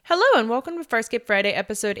Hello and welcome to Farscape Friday,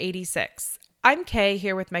 episode 86. I'm Kay,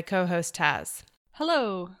 here with my co-host Taz.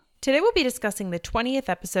 Hello. Today we'll be discussing the 20th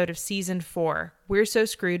episode of Season 4, We're So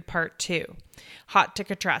Screwed Part 2, Hot to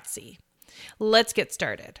Katratzi. Let's get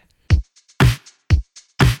started.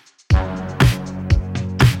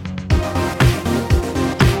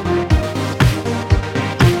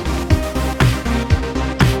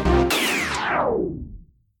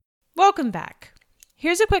 Welcome back.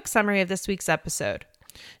 Here's a quick summary of this week's episode.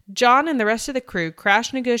 John and the rest of the crew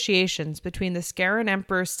crash negotiations between the Scarran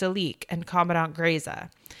Emperor Stalik and Commandant Greza.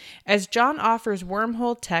 As John offers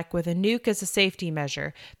wormhole tech with a nuke as a safety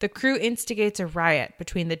measure, the crew instigates a riot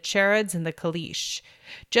between the Charads and the Kalish.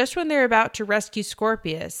 Just when they're about to rescue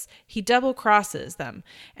Scorpius, he double-crosses them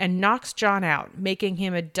and knocks John out, making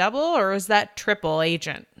him a double, or is that triple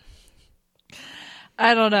agent?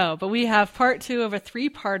 I don't know, but we have part 2 of a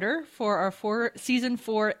 3-parter for our season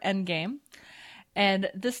 4 endgame.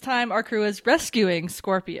 And this time our crew is rescuing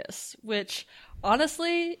Scorpius, which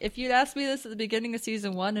honestly, if you'd asked me this at the beginning of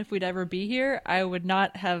season 1, if we'd ever be here, I would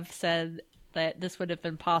not have said that this would have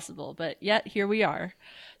been possible, but yet here we are.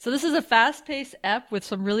 So this is a fast-paced ep with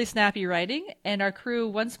some really snappy writing, and our crew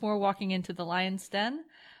once more walking into the lion's den,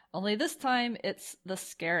 only this time it's the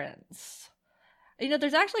Scarrans. You know,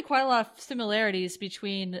 there's actually quite a lot of similarities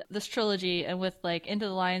between this trilogy and with, like, Into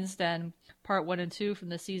the Lion's Den part 1 and 2 from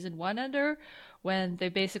the season 1 ender, when they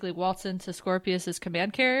basically waltz into Scorpius's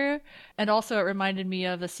command carrier. And also it reminded me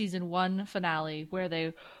of the season 1 finale where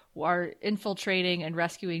they are infiltrating and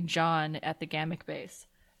rescuing John at the Gamik base.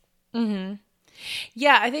 Mm-hmm.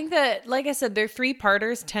 Yeah, I think that, like I said, their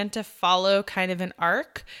 3-parters tend to follow kind of an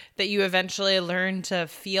arc that you eventually learn to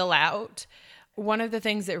feel out. One of the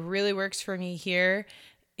things that really works for me here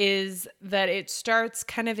is that it starts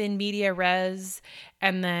kind of in media res,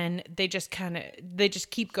 and then they just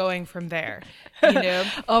keep going from there, you know?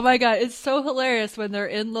 Oh my god, it's so hilarious when they're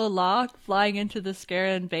in Lola flying into the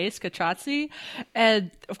Scarran base, Katratzi, and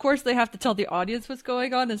of course they have to tell the audience what's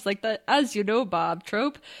going on. It's like that, as you know, Bob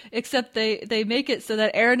trope, except they make it so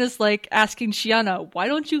that Aaron is like asking Shiana, why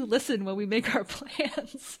don't you listen when we make our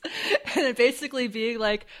plans? And it basically being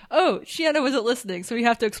like, oh, Shiana wasn't listening, so we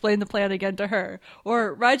have to explain the plan again to her.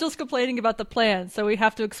 Or Rigel's complaining about the plan, so we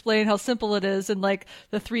have to explain how simple it is and like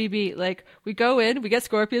the 3-beat, like, we go in, we get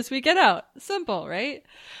Scorpius, we get out. Simple, right?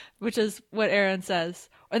 Which is what Aaron says.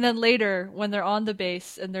 And then later, when they're on the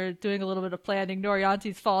base and they're doing a little bit of planning,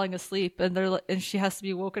 Norianti's falling asleep and she has to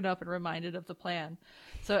be woken up and reminded of the plan.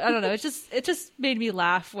 So I don't know, it just made me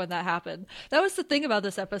laugh when that happened. That was the thing about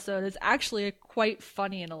this episode, it's actually quite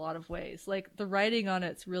funny in a lot of ways. Like, the writing on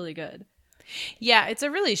it's really good. Yeah, it's a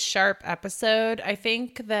really sharp episode. I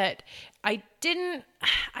think that I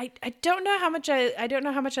don't know how much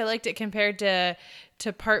I liked it compared to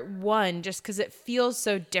part 1, just because it feels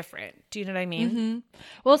so different. Do you know what I mean? Mm-hmm.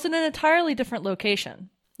 Well, it's in an entirely different location.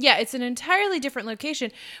 Yeah, it's an entirely different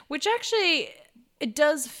location, which actually it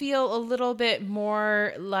does feel a little bit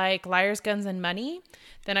more like Liars, Guns, and Money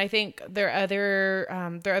than I think their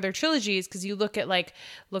other trilogies. Because you look at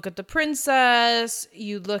The Princess,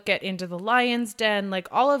 you look at Into the Lion's Den, like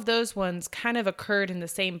all of those ones kind of occurred in the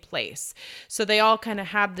same place. So they all kind of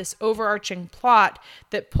had this overarching plot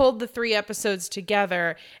that pulled the 3 episodes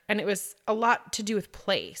together, and it was a lot to do with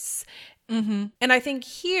place. Mm-hmm. And I think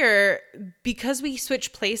here, because we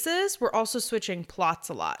switch places, we're also switching plots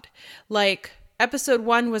a lot. Like, Episode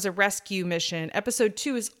 1 was a rescue mission. Episode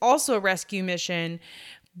 2 is also a rescue mission,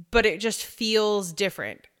 but it just feels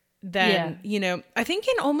different than, you know, I think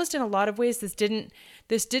in a lot of ways, this didn't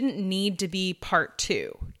need to be part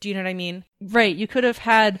 2. Do you know what I mean? Right. You could have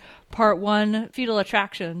had part 1, Fetal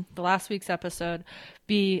Attraction, the last week's episode,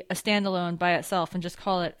 be a standalone by itself and just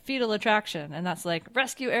call it Fetal Attraction. And that's like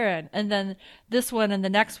Rescue Aaron. And then this one and the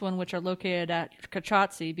next one, which are located at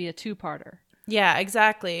Katratzi, be a 2-parter. Yeah,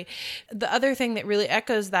 exactly. The other thing that really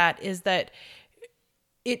echoes that is that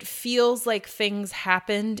it feels like things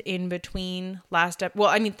happened in between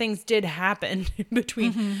things did happen in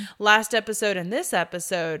between last episode and this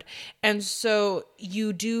episode. And so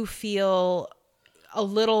you do feel a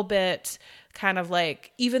little bit kind of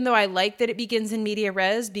like, even though I like that it begins in media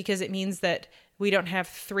res because it means that we don't have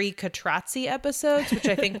 3 Katratzi episodes, which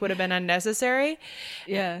I think would have been unnecessary.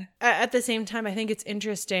 Yeah. At the same time, I think it's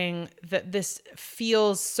interesting that this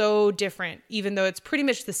feels so different, even though it's pretty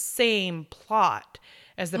much the same plot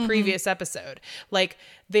as the previous episode. Like,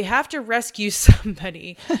 they have to rescue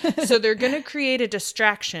somebody, so they're going to create a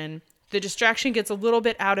distraction. The distraction gets a little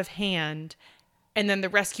bit out of hand, and then the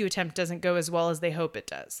rescue attempt doesn't go as well as they hope it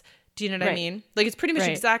does. Do you know what I mean? Like, it's pretty much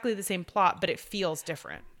exactly the same plot, but it feels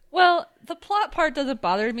different. Well, the plot part doesn't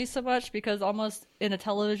bother me so much because almost in a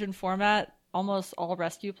television format, almost all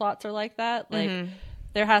rescue plots are like that. Like,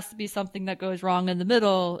 there has to be something that goes wrong in the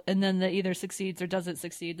middle, and then that either succeeds or doesn't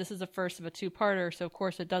succeed. This is the first of a two-parter, so of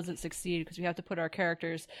course it doesn't succeed because we have to put our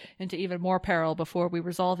characters into even more peril before we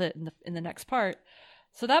resolve it in the next part.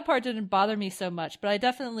 So that part didn't bother me so much, but I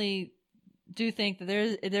definitely do think that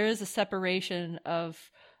there is a separation of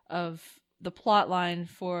the plot line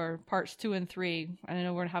for parts 2 and 3. I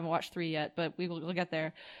know we haven't watched 3 yet, but we'll get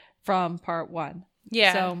there, from part 1.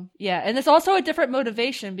 Yeah. So, yeah. And it's also a different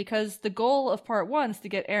motivation because the goal of part 1 is to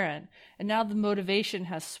get Aaron. And now the motivation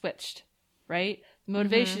has switched, right? The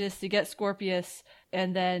motivation is to get Scorpius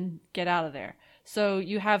and then get out of there. So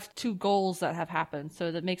you have two goals that have happened.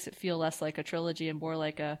 So that makes it feel less like a trilogy and more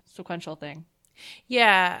like a sequential thing.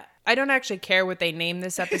 Yeah. I don't actually care what they name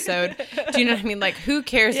this episode. Do you know what I mean? Like, who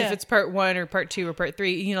cares if it's part 1 or part 2 or part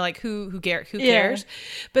 3? You know, like, who cares?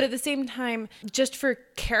 But at the same time, just for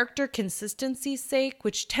character consistency's sake,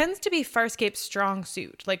 which tends to be Farscape's strong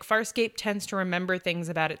suit. Like, Farscape tends to remember things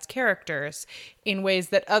about its characters in ways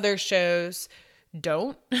that other shows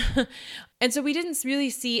don't. And so we didn't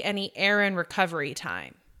really see any Aaron recovery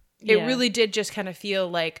time. It really did just kind of feel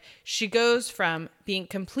like she goes from being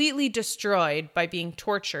completely destroyed by being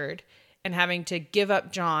tortured and having to give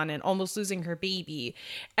up John and almost losing her baby.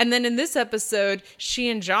 And then in this episode,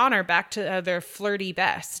 she and John are back to their flirty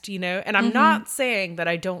best, you know? And I'm not saying that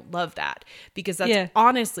I don't love that, because that's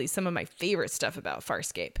honestly some of my favorite stuff about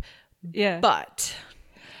Farscape. Yeah. But...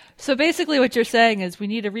 So basically what you're saying is we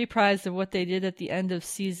need a reprise of what they did at the end of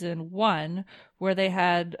season 1, where they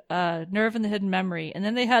had Nerve and the Hidden Memory. And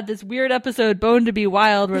then they had this weird episode, Bone to be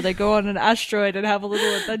Wild, where they go on an asteroid and have a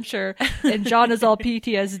little adventure. And John is all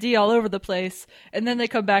PTSD all over the place. And then they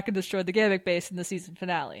come back and destroy the Gamma base in the season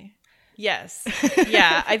finale. Yes.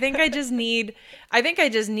 Yeah. I think I just need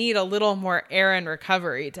a little more Aaron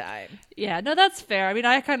recovery time. Yeah, no, that's fair. I mean,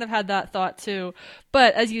 I kind of had that thought too.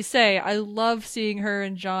 But as you say, I love seeing her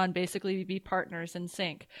and John basically be partners in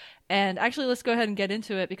sync. And actually, let's go ahead and get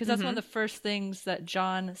into it, because that's one of the first things that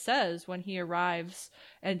John says when he arrives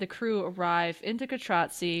and the crew arrive into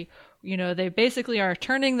Katratzi. You know, they basically are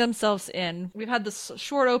turning themselves in. We've had this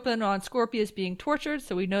short open on Scorpius being tortured,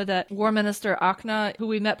 so we know that War Minister Akna, who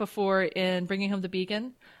we met before in Bringing Home the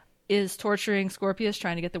Beacon, is torturing Scorpius,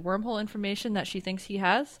 trying to get the wormhole information that she thinks he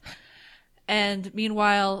has. And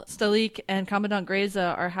meanwhile, Stalik and Commandant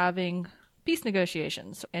Greza are having peace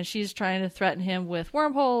negotiations, and she's trying to threaten him with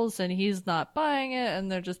wormholes, and he's not buying it,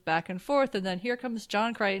 and they're just back and forth. And then here comes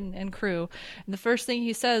John Crichton and crew, and the first thing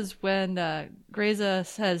he says when Greza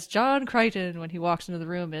says John Crichton when he walks into the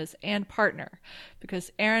room is "and partner,"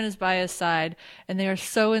 because Aaron is by his side, and they are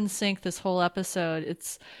so in sync this whole episode.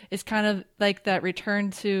 It's kind of like that return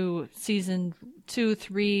to season 2,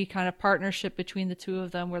 3 kind of partnership between the two of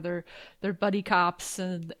them, where they're buddy cops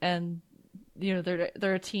and you know,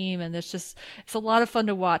 they're a team, and it's a lot of fun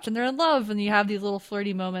to watch, and they're in love, and you have these little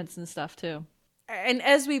flirty moments and stuff too. And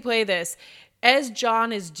as we play this, as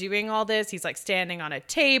John is doing all this, he's like standing on a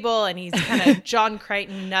table, and he's kind of John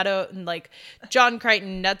Crichton nutso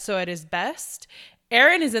at his best.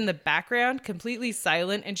 Erin is in the background, completely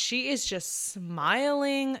silent, and she is just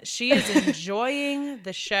smiling. She is enjoying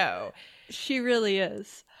the show. She really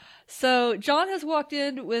is. So John has walked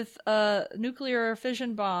in with a nuclear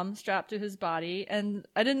fission bomb strapped to his body, and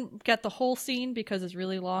I didn't get the whole scene because it's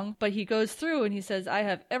really long, but he goes through and he says, I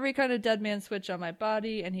have every kind of dead man switch on my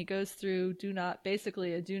body, and he goes through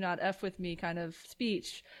basically a do not F with me kind of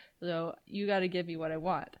speech, so you got to give me what I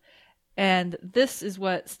want. And this is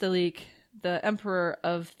what Stalik, the emperor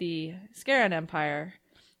of the Scaran Empire,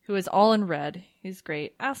 who is all in red, he's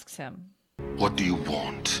great, asks him. What do you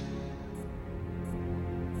want?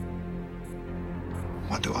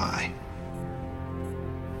 What do I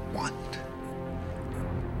want?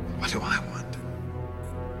 What do I want?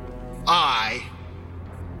 I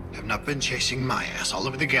have not been chasing my ass all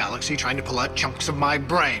over the galaxy trying to pull out chunks of my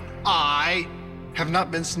brain. I have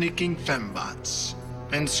not been sneaking fembots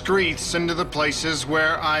and screeths into the places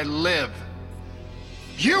where I live.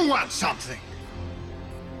 You want something!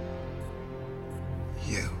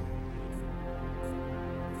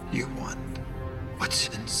 You want what's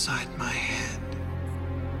inside my head.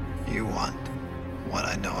 You want what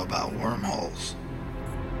I know about wormholes.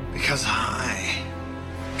 Because I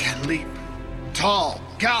can leap tall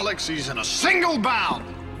galaxies in a single bound.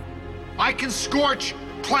 I can scorch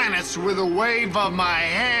planets with a wave of my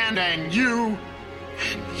hand, and you,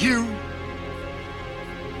 and you,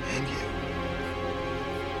 and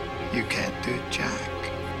you. You can't do jack.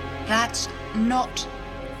 That's not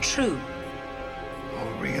true.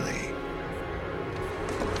 Oh, really?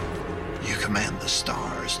 command the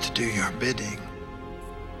stars to do your bidding.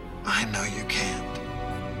 I know you can't.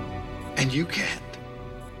 And you can't.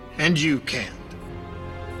 And you can't.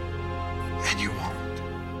 And you won't.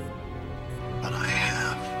 But I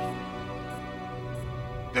have.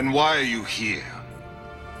 Then why are you here?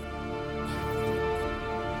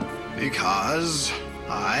 Because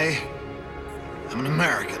I am an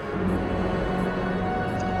American.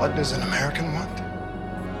 And what does an American want?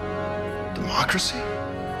 Democracy?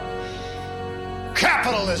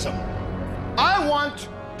 Capitalism! I want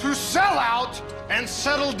to sell out and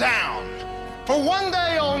settle down. For one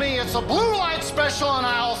day only, it's a blue light special on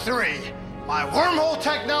aisle 3. My wormhole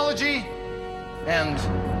technology and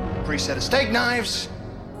a free set of steak knives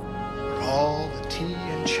for all the tea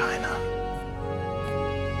in China.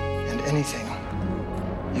 And anything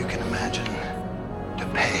you can imagine to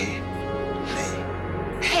pay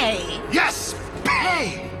me. Pay? Yes,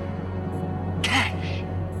 pay! Cash.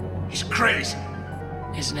 He's crazy.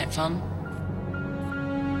 Isn't it fun?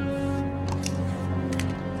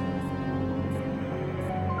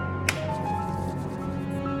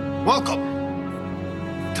 Welcome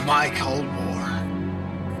to my Cold War.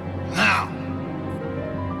 Now,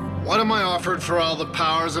 what am I offered for all the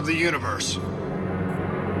powers of the universe?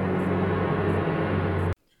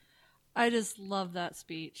 I just love that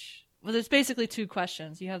speech. Well, there's basically two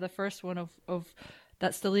questions. You have the first one of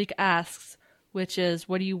that Stalik asks, which is,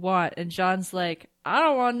 what do you want? And John's like, I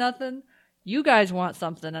don't want nothing. You guys want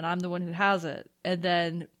something, and I'm the one who has it. And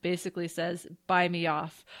then basically says, buy me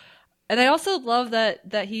off. And I also love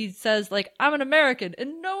that he says, like, I'm an American,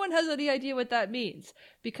 and no one has any idea what that means.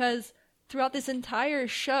 Because throughout this entire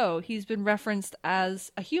show, he's been referenced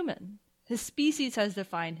as a human. His species has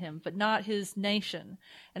defined him, but not his nation.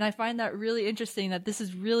 And I find that really interesting that this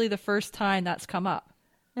is really the first time that's come up.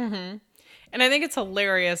 Mm-hmm. And I think it's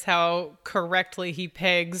hilarious how correctly he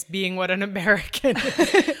pegs being what an American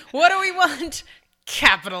is. What do we want?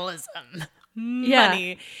 Capitalism. Money.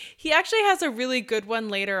 Yeah. He actually has a really good one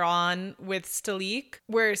later on with Stalik,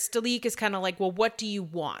 where Stalik is kind of like, well, what do you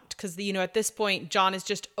want? Because, at this point, John is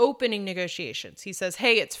just opening negotiations. He says,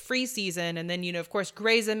 hey, it's free season. And then, of course,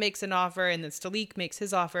 Grayza makes an offer, and then Stalik makes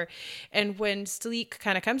his offer. And when Stalik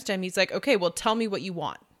kind of comes to him, he's like, okay, well, tell me what you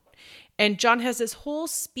want. And John has this whole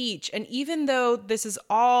speech, and even though this is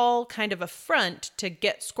all kind of a front to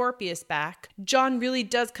get Scorpius back, John really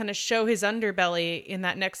does kind of show his underbelly in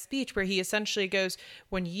that next speech, where he essentially goes,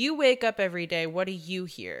 when you wake up every day, what do you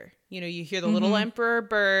hear? You hear the little emperor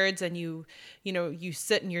birds, and you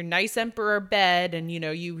sit in your nice emperor bed, and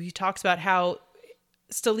he talks about how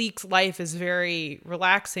Stalik's life is very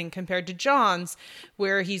relaxing compared to John's,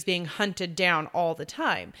 where he's being hunted down all the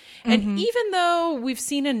time. And even though we've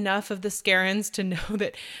seen enough of the Scarans to know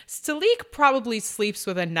that Stalik probably sleeps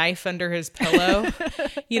with a knife under his pillow,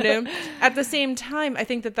 at the same time, I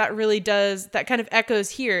think that really does, that kind of echoes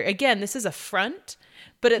here. Again, this is a front,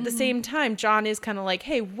 but at the same time, John is kind of like,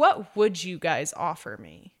 hey, what would you guys offer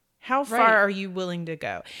me? How far are you willing to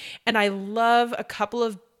go? And I love a couple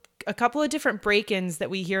of different break-ins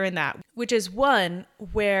that we hear in that, which is one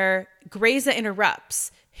where Grayza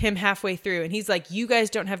interrupts him halfway through, and he's like, you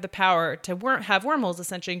guys don't have the power to have wormholes,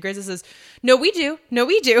 essentially. And Grayza says, no, we do.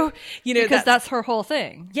 Because that's her whole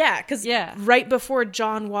thing. Yeah, because right before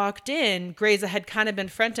John walked in, Grayza had kind of been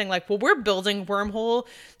fronting like, well, we're building wormhole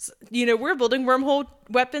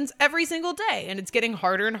weapons every single day, and it's getting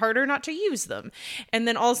harder and harder not to use them. And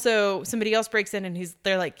then also somebody else breaks in, and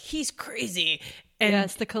they're like, he's crazy. And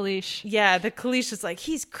it's the Kalish. Yeah, the Kalish is like,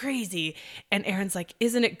 he's crazy. And Aaron's like,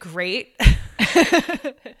 isn't it great?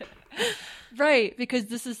 Right, because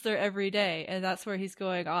this is their everyday, and that's where he's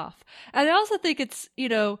going off. And I also think it's,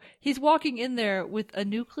 he's walking in there with a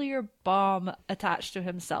nuclear bomb attached to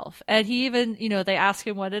himself. And he even, they ask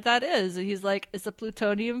him what that is. And he's like, it's a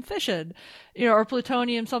plutonium fission, or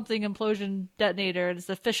plutonium something implosion detonator. And it's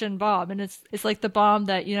a fission bomb. And it's like the bomb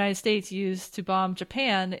that United States used to bomb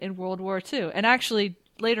Japan in World War II. And actually,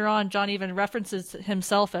 later on, John even references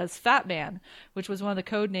himself as Fat Man, which was one of the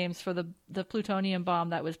code names for the plutonium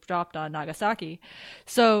bomb that was dropped on Nagasaki.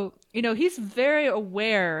 So, he's very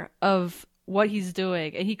aware of what he's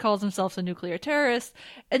doing, and he calls himself a nuclear terrorist.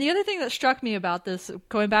 And the other thing that struck me about this,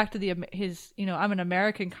 going back to his I'm an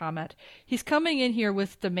American comment, he's coming in here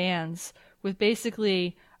with demands, with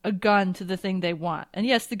basically a gun to the thing they want. And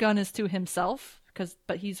yes, the gun is to himself,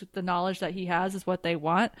 but he's the knowledge that he has is what they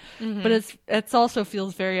want. But it's also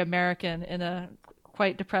feels very American in a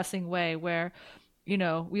quite depressing way, where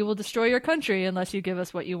we will destroy your country unless you give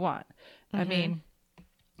us what you want. I mean,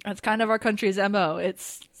 that's kind of our country's MO.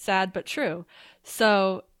 It's sad but true.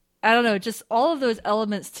 So I don't know, just all of those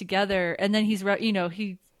elements together, and then he's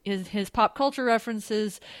his pop culture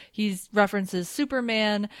references. He references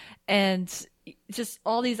Superman and just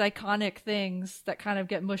all these iconic things that kind of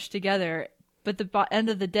get mushed together. But the end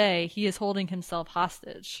of the day, he is holding himself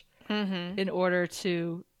hostage in order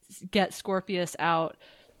to get Scorpius out,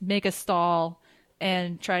 make a stall,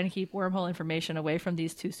 and try and keep wormhole information away from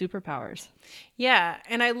these two superpowers. Yeah,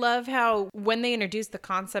 and I love how when they introduce the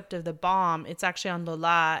concept of the bomb, it's actually on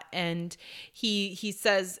Lola, and he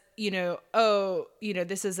says,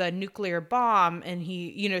 this is a nuclear bomb, and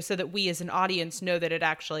he, so that we as an audience know that it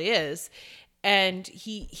actually is. And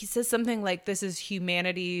he says something like, this is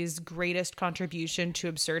humanity's greatest contribution to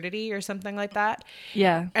absurdity or something like that.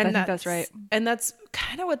 Yeah, and I think that's right. And that's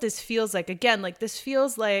kind of what this feels like. Again, like this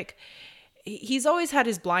feels like he's always had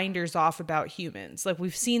his blinders off about humans. Like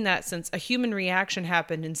we've seen that since A Human Reaction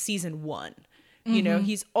happened in season 1.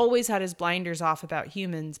 He's always had his blinders off about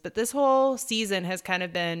humans. But this whole season has kind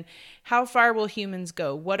of been, how far will humans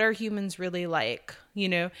go? What are humans really like?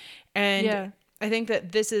 And I think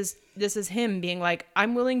that this is him being like,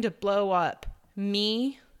 I'm willing to blow up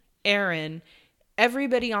me, Aaron,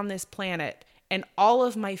 everybody on this planet, and all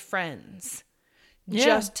of my friends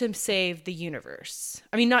just to save the universe.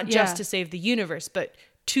 I mean, not just to save the universe, but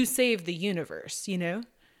to save the universe,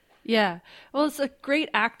 Yeah. Well, it's a great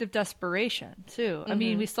act of desperation, too. I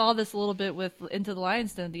mean, we saw this a little bit with Into the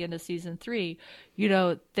Lion's Den at the end of season 3.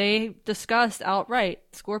 They discussed outright,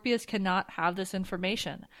 Scorpius cannot have this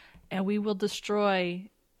information, and we will destroy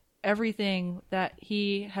everything that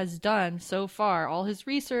he has done so far, all his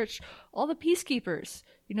research, all the peacekeepers.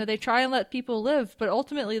 They try and let people live, but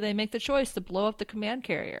ultimately they make the choice to blow up the command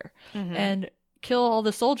carrier and kill all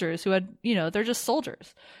the soldiers who had, they're just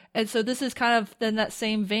soldiers. And so this is kind of then that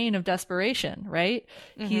same vein of desperation, right?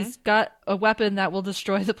 He's got a weapon that will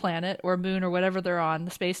destroy the planet or moon or whatever they're on,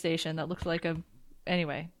 the space station that looks like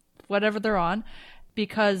whatever they're on,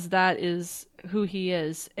 because that is who he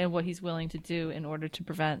is and what he's willing to do in order to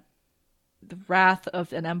prevent the wrath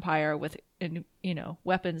of an empire with,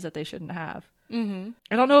 weapons that they shouldn't have. I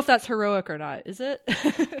don't know if that's heroic or not. Is it?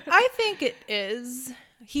 I think it is.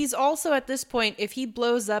 He's also at this point, if he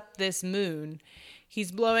blows up this moon,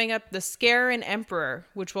 he's blowing up the Scaran Emperor,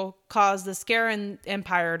 which will cause the Scaran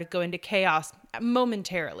Empire to go into chaos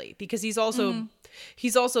momentarily, because he's also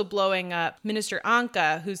blowing up Minister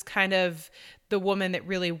Anka, who's kind of the woman that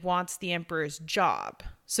really wants the Emperor's job.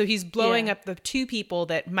 So he's blowing up the two people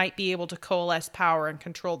that might be able to coalesce power and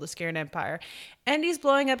control the Scaran Empire. And he's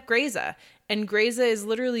blowing up Grayza. And Grayza is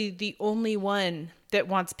literally the only one that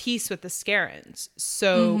wants peace with the Scarans.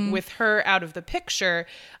 So with her out of the picture,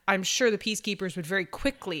 I'm sure the peacekeepers would very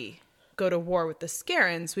quickly go to war with the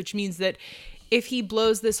Scarans, which means that if he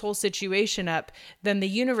blows this whole situation up, then the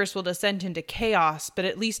universe will descend into chaos, but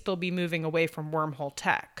at least they'll be moving away from wormhole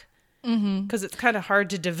tech. Because it's kind of hard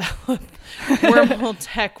to develop wormhole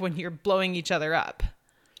tech when you're blowing each other up.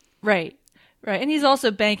 Right. And he's also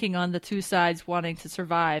banking on the two sides wanting to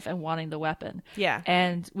survive and wanting the weapon. Yeah.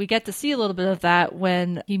 And we get to see a little bit of that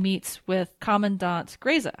when he meets with Commandant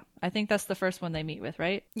Grayza. I think that's the first one they meet with,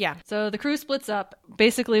 right? Yeah. So the crew splits up.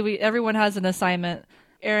 Basically, everyone has an assignment.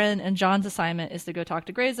 Aaron and John's assignment is to go talk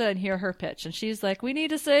to Grayza and hear her pitch. And she's like, we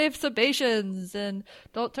need to save Sebaceans and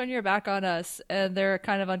don't turn your back on us. And they're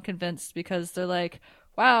kind of unconvinced because they're like,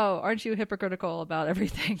 wow, aren't you hypocritical about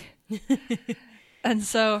everything? And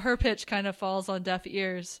so her pitch kind of falls on deaf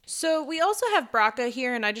ears. So we also have Braca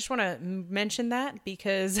here, and I just want to mention that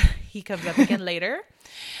because he comes up again later.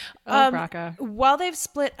 Braca. While they've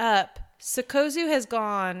split up, Sikozu has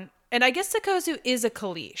gone, and I guess Sikozu is a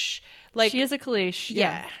Kalish. She is a Kalish.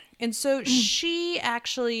 Yeah. And so she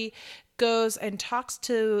actually goes and talks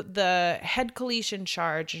to the head Kalish in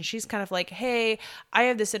charge, and she's kind of like, hey, I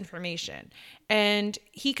have this information. And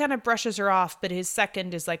he kind of brushes her off, but his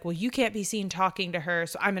second is like, well, you can't be seen talking to her,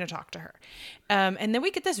 so I'm going to talk to her. And then we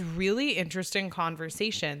get this really interesting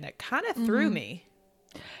conversation that kind of threw me.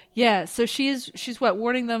 Yeah, so she's what,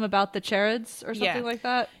 warning them about the Charids or something like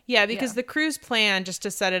that? Yeah, because the crew's plan, just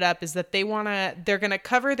to set it up, is that they're going to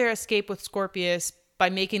cover their escape with Scorpius by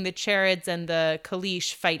making the Charids and the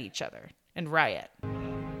Kalish fight each other and riot.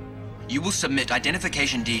 You will submit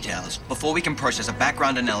identification details before we can process a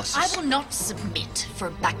background analysis. I will not submit for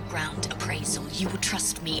a background appraisal. You will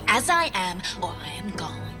trust me as I am, or I am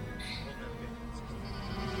gone.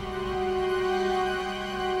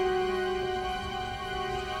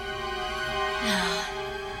 Now,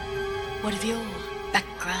 what of your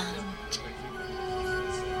background?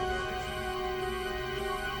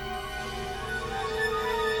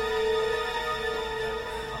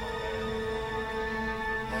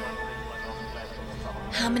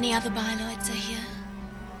 How many other bioloids are here?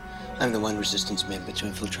 I'm the one resistance member to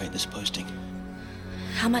infiltrate this posting.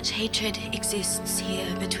 How much hatred exists here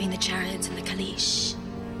between the Chariots and the Kalish?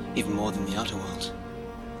 Even more than the Outer Worlds.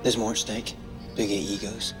 There's more at stake. Bigger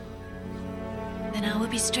egos. Then I will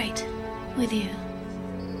be straight with you.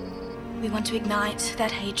 We want to ignite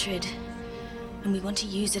that hatred, and we want to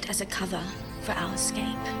use it as a cover for our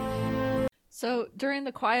escape. So during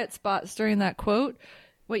the quiet spots during that quote,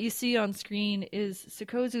 what you see on screen is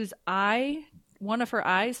Sukozu's eye, one of her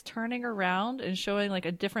eyes turning around and showing like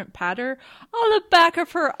a different pattern on the back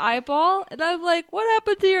of her eyeball. And I'm like, what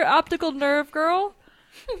happened to your optical nerve, girl?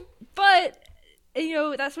 But, you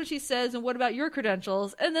know, that's what she says. And what about your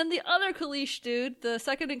credentials? And then the other Kalish dude, the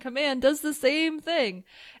second in command, does the same thing.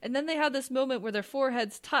 And then they have this moment where their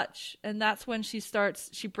foreheads touch. And that's when she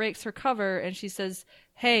breaks her cover and she says,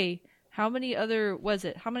 hey, how many other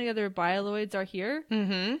bioloids are here?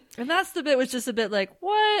 Mm-hmm. And that's the bit was just a bit like,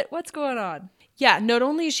 what's going on? Yeah, not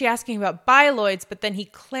only is she asking about bioloids, but then he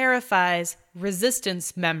clarifies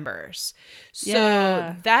resistance members.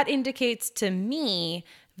 So that indicates to me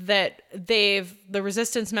that the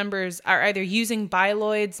resistance members are either using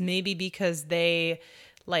bioloids, maybe because they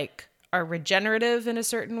are regenerative in a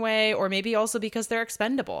certain way, or maybe also because they're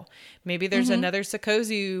expendable. Maybe there's another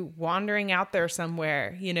Sukozu wandering out there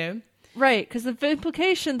somewhere, you know? Right, because the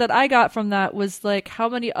implication that I got from that was like, how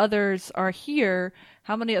many others are here?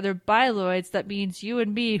 How many other bioloids? That means you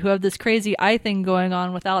and me, who have this crazy eye thing going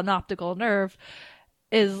on without an optical nerve,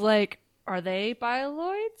 is like, are they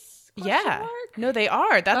bioloids? Yeah. No, they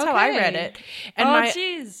are. That's how I read it. And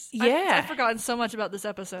jeez. Yeah. I've forgotten so much about this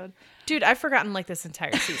episode. Dude, I've forgotten like this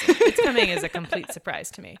entire season. It's coming as a complete surprise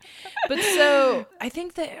to me. But so I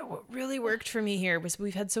think that what really worked for me here was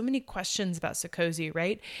we've had so many questions about Sukozu,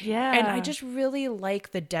 right? Yeah. And I just really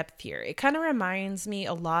like the depth here. It kind of reminds me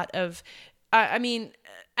a lot of,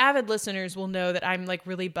 avid listeners will know that I'm like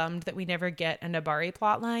really bummed that we never get a Nabari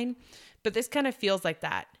plotline. But this kind of feels like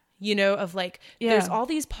that. You know, of like, there's all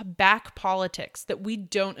these back politics that we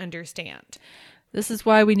don't understand. This is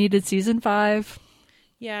why we needed season 5.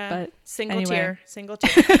 Yeah. But single anyway. tier.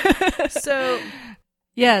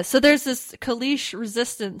 So there's this Kalish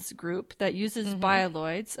resistance group that uses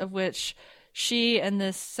bioloids, of which she and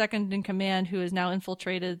this second in command, who has now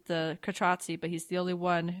infiltrated the Katratzi, but he's the only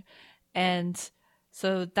one. And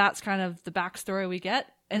so that's kind of the backstory we get.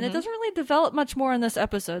 And it doesn't really develop much more in this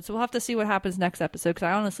episode. So we'll have to see what happens next episode, because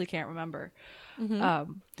I honestly can't remember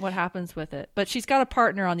what happens with it. But she's got a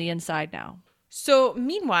partner on the inside now. So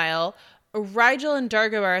meanwhile, Rigel and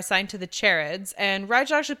Dargo are assigned to the Charids, and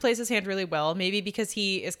Rigel actually plays his hand really well, maybe because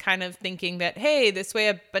he is kind of thinking that, hey, this way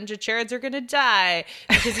a bunch of Charids are going to die,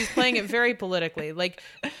 because he's playing it very politically. Like,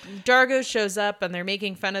 Dargo shows up, and they're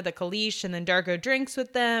making fun of the Kalish, and then Dargo drinks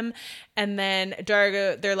with them, and then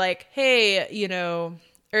they're like, hey, you know...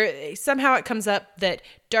 Or somehow it comes up that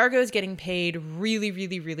Dargo is getting paid really,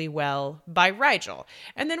 really, really well by Rigel.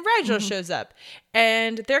 And then Rigel shows up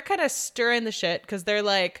and they're kind of stirring the shit because they're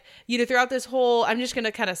like, you know, throughout this whole, I'm just going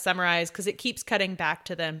to kind of summarize because it keeps cutting back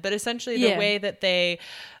to them. But essentially the way that they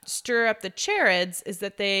stir up the Charids is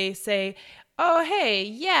that they say, oh, hey,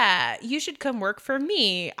 yeah, you should come work for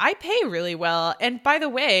me. I pay really well. And by the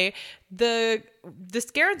way, the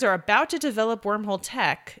Scarens are about to develop wormhole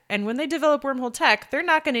tech. And when they develop wormhole tech, they're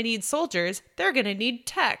not going to need soldiers. They're going to need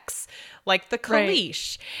techs, like the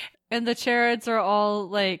Kalish. Right. And the Charids are all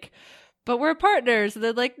like, but we're partners. And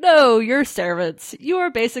they're like, no, you're servants. You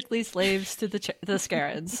are basically slaves to the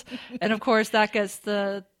Scarens. And of course, that gets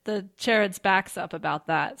the Charids backs up about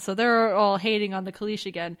that. So they're all hating on the Kalish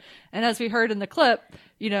again. And as we heard in the clip,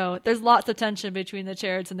 you know, there's lots of tension between the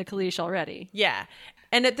Charids and the Kalish already. Yeah.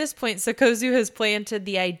 And at this point, Sukozu has planted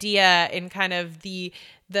the idea in kind of the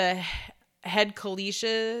head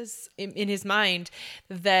Kalish's in his mind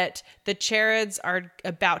that the Charids are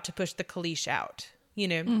about to push the Kalish out, you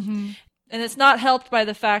know? Mm-hmm. And it's not helped by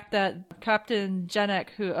the fact that Captain Jenek,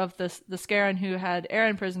 who of the Scaren who had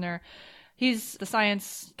Aaron prisoner, he's the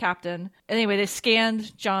science captain. Anyway, they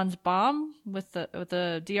scanned John's bomb with the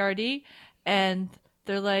DRD, and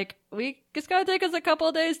they're like, it's gonna take us a couple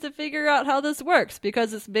of days to figure out how this works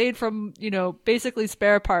because it's made from, you know, basically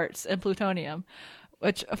spare parts and plutonium.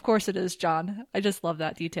 Which, of course it is, John. I just love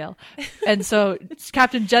that detail. And so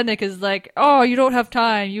Captain Jenik is like, oh, you don't have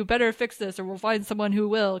time. You better fix this or we'll find someone who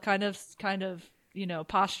will. Kind of, you know,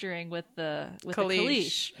 posturing with the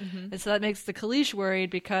Kalish. Mm-hmm. And so that makes the Kalish worried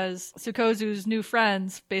because Sukozu's new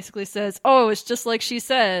friends basically says, oh, it's just like she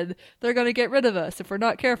said. They're going to get rid of us if we're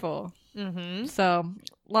not careful. Mm-hmm. So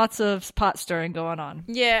lots of pot stirring going on.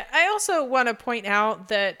 Yeah, I also want to point out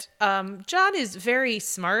that John is very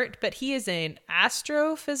smart, but he is an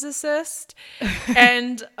astrophysicist.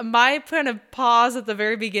 And my kind of pause at the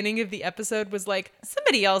very beginning of the episode was like,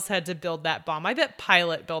 somebody else had to build that bomb. I bet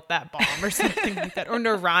Pilot built that bomb or something like that, or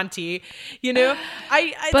Naranti. You know,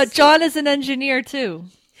 But John is an engineer too.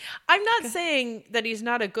 I'm not saying that he's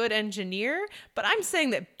not a good engineer, but I'm saying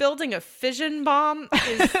that building a fission bomb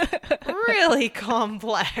is really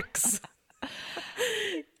complex.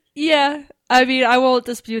 Yeah, I mean, I won't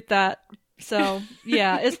dispute that. So,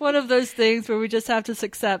 yeah, it's one of those things where we just have to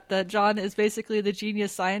accept that John is basically the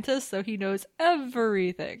genius scientist, so he knows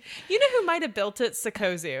everything. You know who might have built it?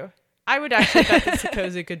 Sikozu. I would actually bet that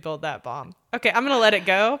Sikozu could build that bomb. Okay, I'm going to let it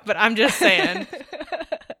go, but I'm just saying.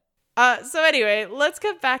 So anyway, let's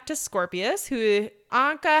get back to Scorpius, who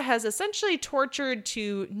Anka has essentially tortured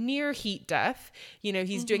to near heat death. You know,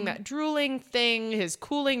 he's doing that drooling thing. His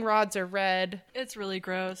cooling rods are red. It's really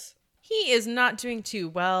gross. He is not doing too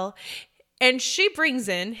well. And she brings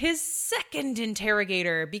in his second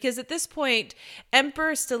interrogator because at this point,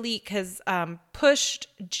 Emperor Stalik has pushed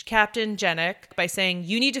Captain Jenik by saying,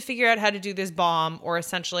 you need to figure out how to do this bomb or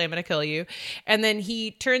essentially I'm going to kill you. And then he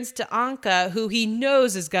turns to Anka, who he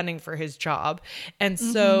knows is gunning for his job. And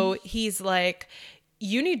so he's like,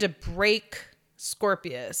 you need to break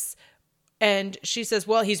Scorpius. And she says,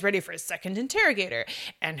 well, he's ready for his second interrogator.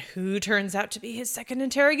 And who turns out to be his second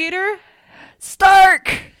interrogator?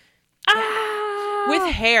 Stark!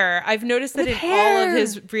 With hair. I've noticed that all of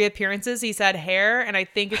his reappearances, he's had hair. And I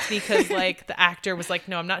think it's because like the actor was like,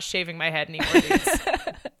 no, I'm not shaving my head anymore, dudes.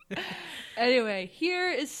 Anyway, here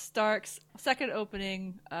is Stark's second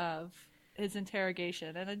opening of his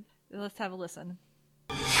interrogation. And let's have a listen.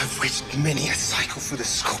 I've waited many a cycle for the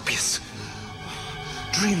Scorpius.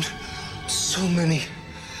 Dreamed so many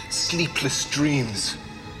sleepless dreams.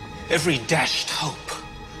 Every dashed hope.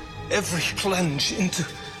 Every plunge into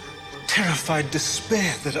terrified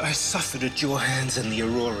despair that I suffered at your hands in the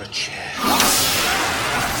Aurora chair.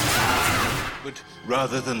 But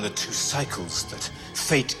rather than the 2 cycles that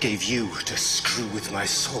fate gave you to screw with my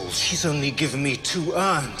soul, she's only given me 2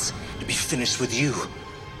 urns to be finished with you.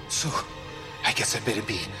 So I guess I better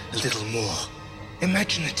be a little more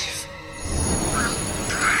imaginative.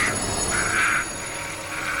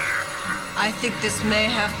 I think this may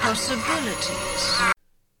have possibilities.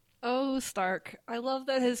 Oh, Stark. I love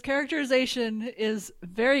that his characterization is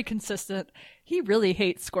very consistent. He really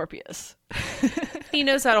hates Scorpius. He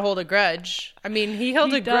knows how to hold a grudge. I mean, he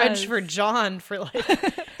held a grudge for John for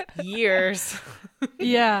like years.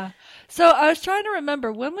 Yeah. So I was trying to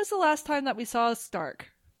remember, when was the last time that we saw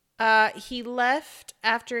Stark? He left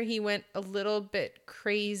after he went a little bit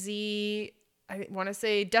crazy. I want to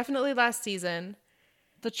say definitely last season.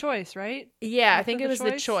 The Choice, right? Yeah, I think it was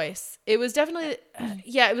The Choice. It was definitely,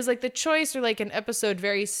 yeah, it was like The Choice or like an episode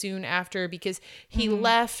very soon after because he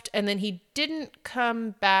left and then he didn't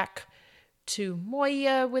come back to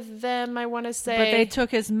Moya with them, I want to say. But they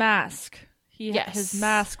took his mask. Yes. His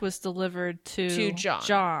mask was delivered to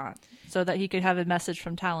John so that he could have a message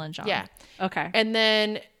from Talon John. Yeah. Okay. And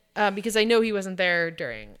then, because I know he wasn't there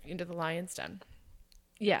during Into the Lion's Den.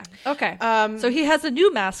 Yeah. Okay. So he has a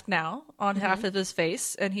new mask now on half of his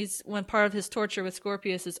face, and when part of his torture with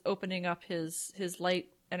Scorpius is opening up his light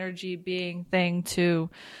energy being thing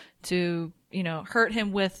to hurt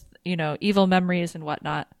him with evil memories and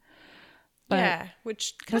whatnot. But yeah,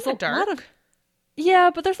 which kind of dark.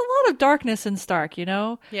 But there's a lot of darkness in Stark,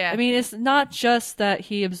 Yeah. I mean, it's not just that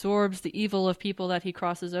he absorbs the evil of people that he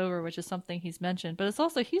crosses over, which is something he's mentioned, but it's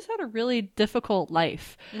also he's had a really difficult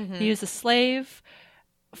life. He was a slave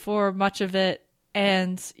for much of it,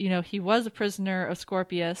 and he was a prisoner of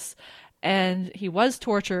Scorpius, and he was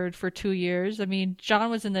tortured for 2 years. I mean, John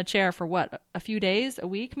was in the chair for what, a few days, a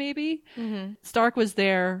week maybe? Stark was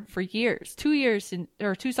there for years, 2 years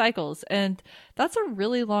or 2 cycles, and that's a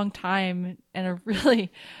really long time and a really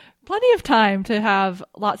plenty of time to have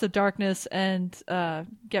lots of darkness and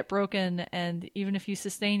get broken. And even if you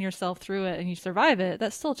sustain yourself through it and you survive it,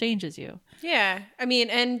 that still changes you. Yeah. I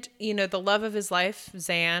mean, and, the love of his life,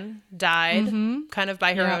 Zan, died kind of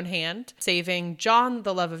by her own hand, saving John,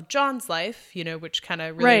 the love of John's life, which kind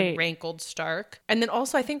of really rankled Stark. And then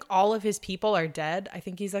also, I think all of his people are dead. I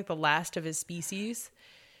think he's like the last of his species.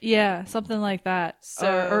 Yeah, something like that.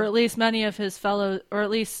 So, or at least many of his fellow, or at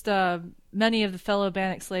least many of the fellow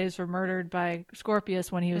Bannock slaves were murdered by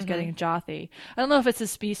Scorpius when he was getting Jothi. I don't know if it's his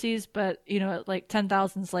species, but like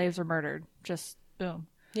 10,000 slaves were murdered. Just boom.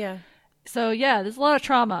 Yeah. So yeah, there's a lot of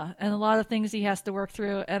trauma and a lot of things he has to work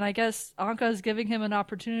through. And I guess Anka is giving him an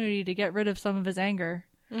opportunity to get rid of some of his anger.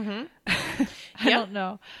 I don't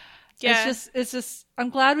know. Yeah. It's just, I'm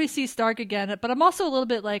glad we see Stark again, but I'm also a little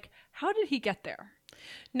bit like, how did he get there?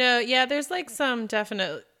 No, yeah, there's like some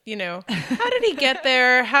definite, how did he get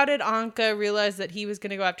there? How did Anka realize that he was going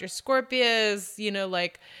to go after Scorpius?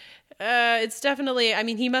 It's definitely, I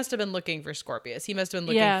mean, he must have been looking for Scorpius. He must have been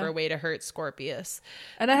looking for a way to hurt Scorpius.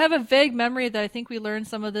 And I have a vague memory that I think we learned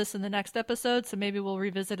some of this in the next episode, so maybe we'll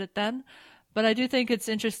revisit it then. But I do think it's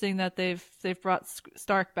interesting that they've brought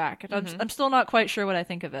Stark back. And I'm still not quite sure what I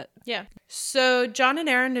think of it. Yeah. So John and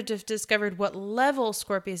Aaron have discovered what level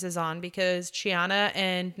Scorpius is on because Chiana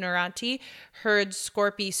and Naranti heard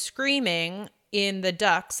Scorpy screaming in the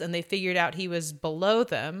ducts and they figured out he was below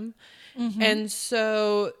them. Mm-hmm. And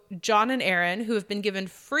so John and Aaron, who have been given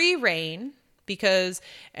free reign because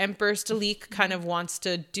Emperor Stalik kind of wants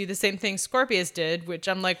to do the same thing Scorpius did, which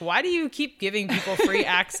I'm like, why do you keep giving people free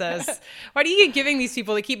access? Why do you keep giving these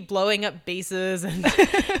people, they keep blowing up bases and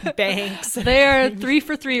banks? They are 3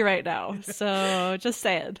 for 3 right now. So just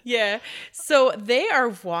saying. Yeah. So they are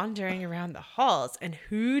wandering around the halls and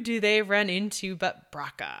who do they run into but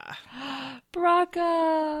Braca?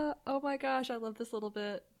 Braca. Oh my gosh. I love this little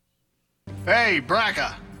bit. Hey,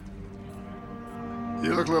 Braca.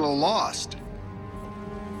 You look a little lost.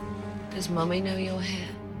 Does Mummy know you're here?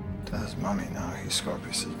 Does Mummy know he's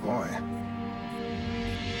Scorpius' boy?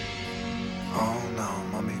 Oh no,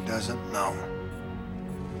 Mummy doesn't know.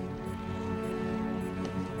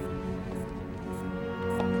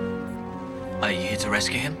 Are you here to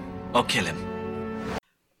rescue him or kill him?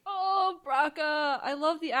 Oh, Braca. I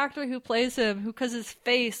love the actor who plays him, because his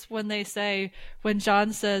face when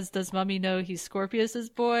John says, does Mummy know he's Scorpius'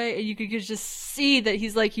 boy? And you could just see that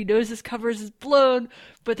he's like, he knows his covers is blown,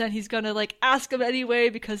 but then he's gonna like ask him anyway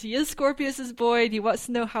because he is Scorpius' boy and he wants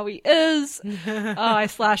to know how he is. Oh, I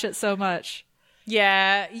slash it so much.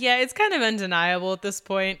 Yeah, it's kind of undeniable at this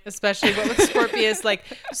point, especially with Scorpius like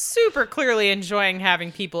super clearly enjoying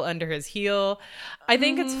having people under his heel. I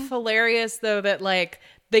think it's hilarious though that like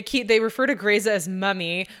they refer to Greza as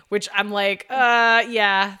Mummy, which I'm like,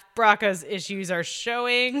 yeah, Braca's issues are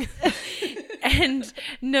showing. And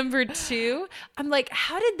number 2, I'm like,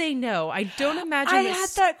 how did they know? I don't imagine I had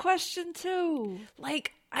that question too.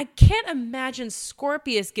 Like, I can't imagine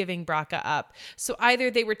Scorpius giving Braca up. So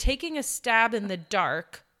either they were taking a stab in the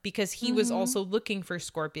dark because he was also looking for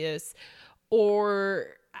Scorpius, or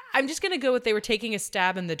I'm just going to go with they were taking a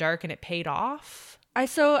stab in the dark and it paid off. I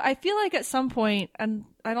feel like at some point, and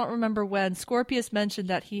I don't remember when, Scorpius mentioned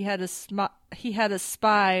that he had a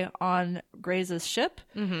spy on Greza's ship,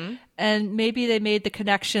 and maybe they made the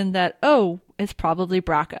connection that, oh, it's probably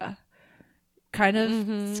Braca kind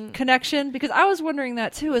of connection, because I was wondering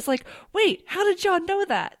that too. It's like, wait, how did John know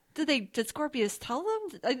that? Did Scorpius tell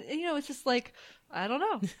them? It's just like, I don't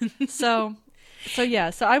know. So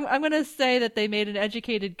yeah, so I'm gonna say that they made an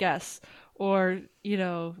educated guess, or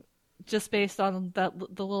just based on the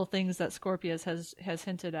little things that Scorpius has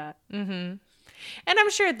hinted at. Mm-hmm. And I'm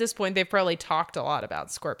sure at this point they've probably talked a lot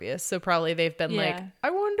about Scorpius. So probably they've been like, I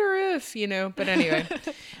wonder if, but anyway.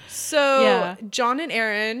 So John and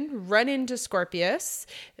Aaron run into Scorpius,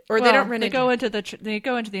 or they don't run into... They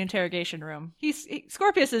go into the interrogation room.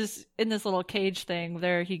 Scorpius is in this little cage thing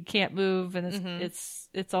there. He can't move, and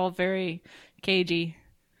it's all very cagey.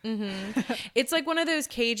 Mm-hmm. It's like one of those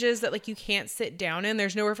cages that like you can't sit down in.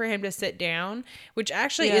 There's nowhere for him to sit down, which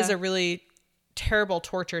actually is a really terrible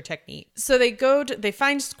torture technique. So they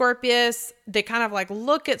find Scorpius. They kind of like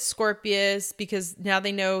look at Scorpius because now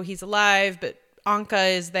they know he's alive, but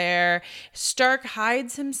Anka is there. Stark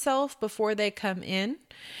hides himself before they come in.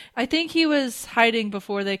 I think he was hiding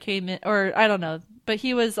before they came in, or I don't know, but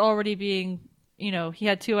he was already being... he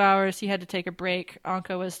had 2 hours. He had to take a break.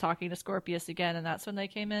 Anka was talking to Scorpius again, and that's when they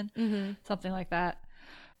came in. Mm-hmm. Something like that.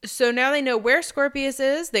 So now they know where Scorpius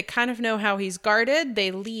is. They kind of know how he's guarded. They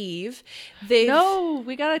leave. No,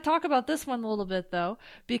 we got to talk about this one a little bit, though,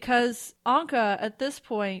 because Anka, at this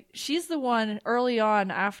point, she's the one early on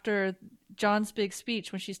after John's big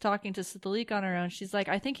speech when she's talking to Stalik on her own. She's like,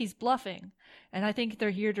 I think he's bluffing, and I think they're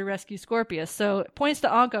here to rescue Scorpius. So it points to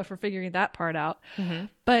Anka for figuring that part out. Mm-hmm.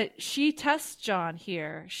 But she tests John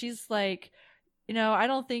here. She's like, I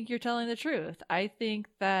don't think you're telling the truth. I think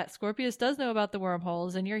that Scorpius does know about the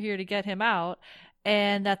wormholes and you're here to get him out,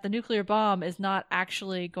 and that the nuclear bomb is not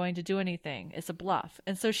actually going to do anything. It's a bluff.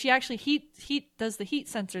 And so she actually heat does the heat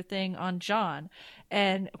sensor thing on John.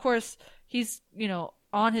 And of course he's,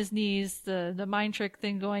 on his knees, the mind trick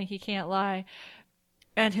thing going, he can't lie.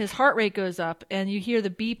 And his heart rate goes up, and you hear the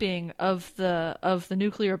beeping of the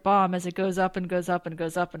nuclear bomb as it goes up and goes up and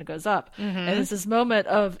goes up and goes up. Mm-hmm. And it's this moment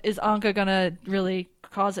of, is Anka gonna really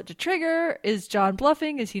cause it to trigger? Is John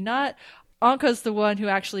bluffing? Is he not? Anka's the one who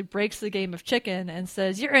actually breaks the game of chicken and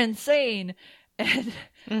says, "You're insane." And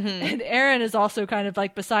and Erin is also kind of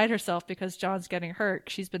like beside herself because John's getting hurt.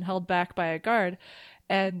 She's been held back by a guard.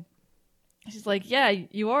 And she's like, "Yeah,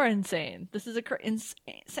 you are insane. This is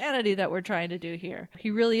insanity that we're trying to do here." He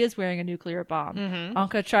really is wearing a nuclear bomb.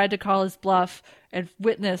 Anka tried to call his bluff and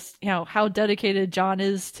witnessed, how dedicated John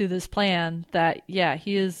is to this plan, that, yeah,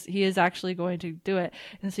 he is actually going to do it.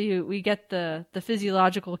 And so we get the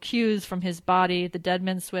physiological cues from his body, the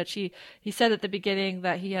Deadman switch. He said at the beginning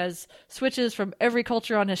that he has switches from every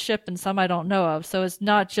culture on his ship and some I don't know of. So it's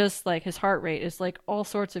not just like his heart rate. It's like all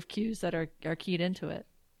sorts of cues that are keyed into it.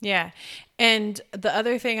 Yeah. And the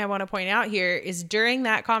other thing I want to point out here is during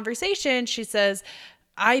that conversation, she says,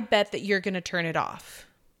 "I bet that you're going to turn it off."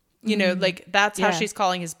 Like that's how she's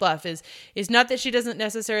calling his bluff is not that she doesn't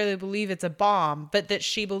necessarily believe it's a bomb, but that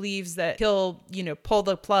she believes that he'll, pull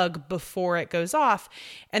the plug before it goes off.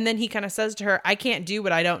 And then he kind of says to her, "I can't do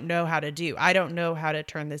what I don't know how to do. I don't know how to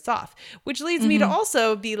turn this off," which leads me to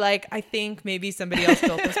also be like, I think maybe somebody else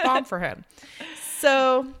built this bomb for him.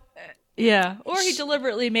 So yeah, or he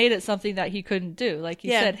deliberately made it something that he couldn't do. Like he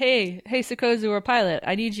said, hey, Sikozu or pilot,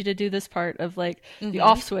 I need you to do this part of like the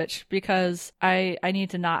off switch because I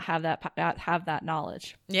need to not have that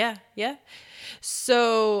knowledge. Yeah.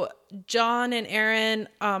 So John and Erin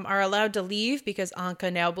are allowed to leave because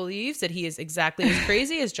Anka now believes that he is exactly as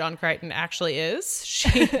crazy as John Crichton actually is.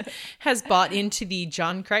 She has bought into the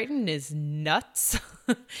John Crichton is nuts.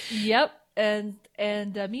 Yep, and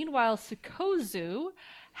meanwhile, Sikozu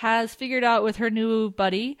has figured out with her new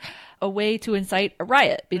buddy a way to incite a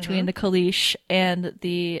riot between the Kalish and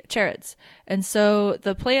the Charids. And so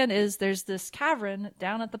the plan is there's this cavern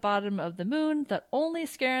down at the bottom of the moon that only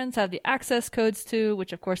Scarans have the access codes to,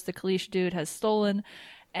 which of course the Kalish dude has stolen.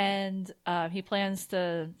 And he plans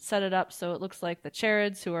to set it up so it looks like the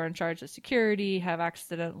Charids, who are in charge of security, have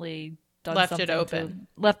accidentally left it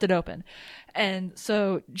open. And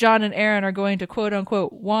so John and Erin are going to quote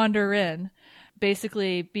unquote wander in,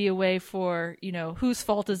 basically be a way for, whose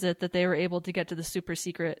fault is it that they were able to get to the super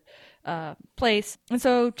secret place. And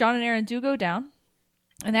so John and Erin do go down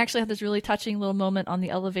and they actually have this really touching little moment on the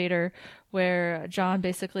elevator where John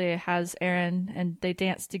basically has Erin and they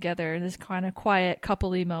dance together in this kind of quiet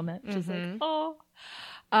coupley moment, which is like, oh.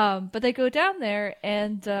 But they go down there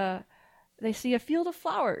and they see a field of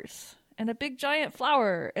flowers and a big giant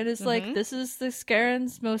flower. And it's like, this is the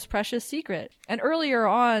Scaran's most precious secret. And earlier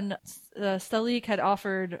on, Stalik had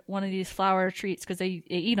offered one of these flower treats because they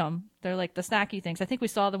eat them. They're like the snacky things. I think we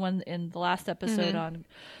saw the one in the last episode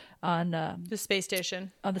on the space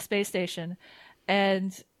station. On the space station.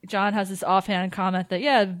 And John has this offhand comment that,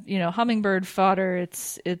 hummingbird fodder,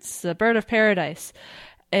 it's a bird of paradise.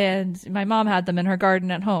 And my mom had them in her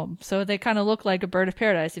garden at home. So they kind of look like a bird of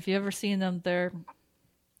paradise. If you've ever seen them, they're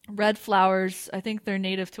red flowers. I think they're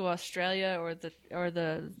native to Australia or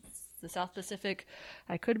the South Pacific.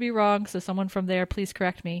 I could be wrong, so someone from there, please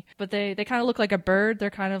correct me. But they kind of look like a bird. They're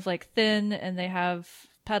kind of like thin, and they have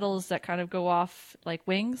petals that kind of go off like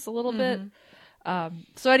wings a little bit.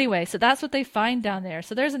 So anyway, so that's what they find down there.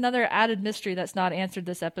 So there's another added mystery that's not answered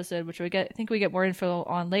this episode, which I think we get more info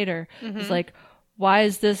on later. It's like, why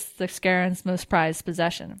is this the Scaran's most prized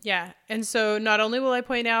possession? Yeah, and so not only will I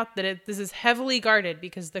point out that this is heavily guarded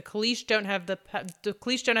because the Kalish don't have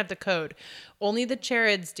the code, only the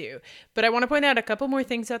Charids do. But I want to point out a couple more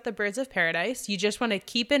things about the Birds of Paradise. You just want to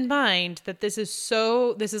keep in mind that this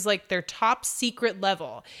is like their top secret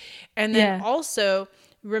level, and then also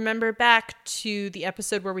remember back to the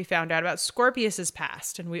episode where we found out about Scorpius's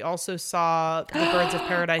past, and we also saw the Birds of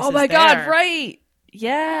Paradise. Oh my God! Right.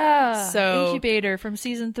 Yeah. So Incubator from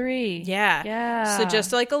season 3. Yeah. So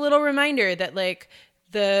just like a little reminder that like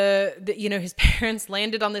the his parents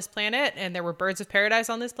landed on this planet and there were birds of paradise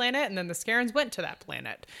on this planet, and then the Scarans went to that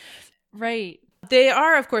planet. Right. They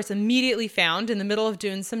are, of course, immediately found in the middle of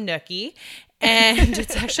doing some nookie. And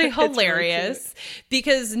it's actually hilarious really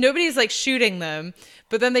because nobody's like shooting them,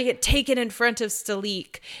 but then they get taken in front of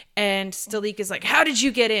Stalik, and Stalik is like, "How did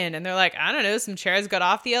you get in?" And they're like, "I don't know. Some chairs got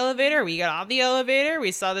off the elevator. We got off the elevator.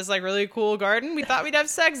 We saw this like really cool garden. We thought we'd have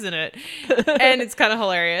sex in it." And it's kind of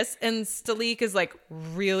hilarious. And Stalik is like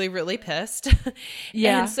really, really pissed.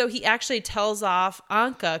 Yeah. And so he actually tells off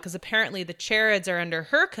Anka because apparently the Charids are under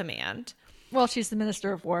her command. Well, she's the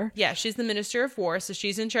Minister of War. Yeah, she's the Minister of War, so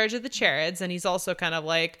she's in charge of the Charids, and he's also kind of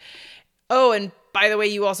like, "Oh, and by the way,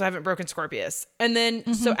 you also haven't broken Scorpius." And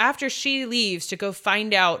then, so after she leaves to go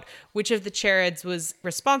find out which of the Charids was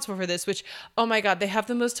responsible for this, which, oh my God, they have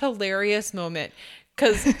the most hilarious moment.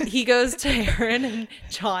 because he goes to Aaron and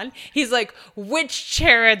John. He's like, which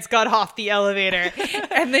Chareds got off the elevator?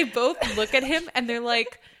 And they both look at him and they're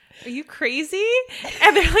like, are you crazy?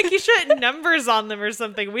 And they're like, you should put numbers on them or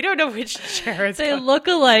something. We don't know which Chareds. They look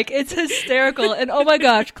alike. It's hysterical. And oh my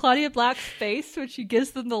gosh, Claudia Black's face when she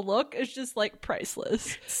gives them the look is just like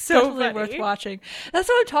priceless. So definitely funny. worth watching. That's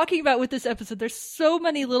what I'm talking about with this episode. There's so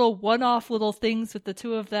many little one-off little things with the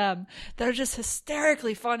two of them that are just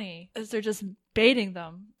hysterically funny as they're just baiting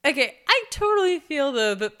them. Okay, I totally feel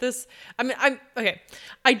though that this, I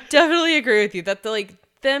definitely agree with you that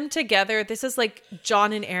them together, this is like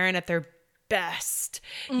John and Aaron at their best,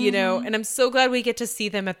 you know, and I'm so glad we get to see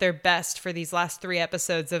them at their best for these last 3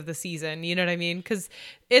 episodes of the season. You know what I mean? Because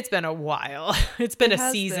it's been a while. It's been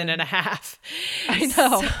a season and a half. I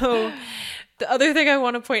know. So the other thing I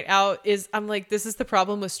want to point out is I'm like, this is the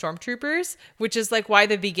problem with Stormtroopers, which is like why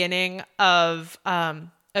the beginning of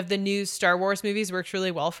the new Star Wars movies works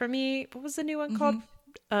really well for me. What was the new one called?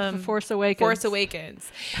 Force Awakens. Force Awakens.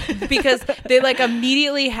 Because they like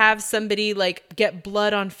immediately have somebody like get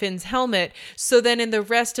blood on Finn's helmet. So then in the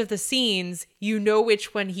rest of the scenes, you know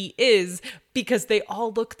which one he is because they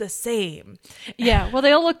all look the same. Yeah, well,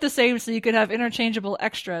 they all look the same, so you could have interchangeable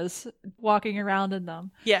extras walking around in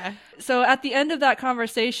them. Yeah. So at the end of that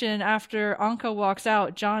conversation, after Anka walks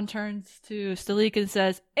out, John turns to Stalik and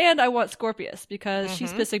says, and I want Scorpius because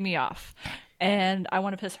she's pissing me off. And I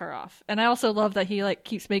want to piss her off. And I also love that he like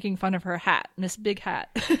keeps making fun of her hat, Miss Big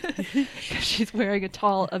Hat. She's wearing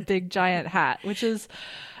a big giant hat, which is,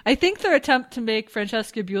 I think, their attempt to make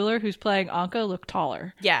Francesca Bueller, who's playing Anka, look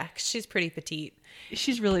taller. Yeah, 'cause she's pretty petite.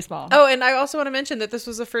 She's really small. Oh, and I also want to mention that this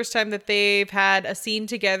was the first time that they've had a scene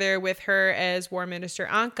together with her as War Minister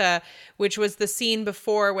Anka, which was the scene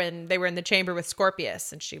before when they were in the chamber with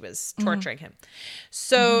Scorpius and she was torturing him.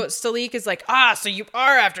 So Stalik is like, so you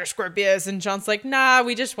are after Scorpius. And John's like, nah,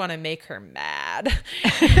 we just want to make her mad.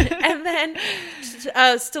 And then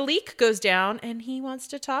Stalik goes down and he wants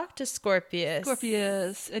to talk to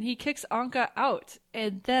Scorpius. And he kicks Anka out.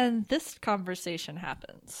 And then this conversation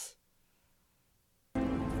happens.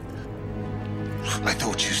 I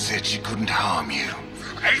thought you said she couldn't harm you.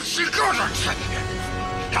 Ain't she couldn't?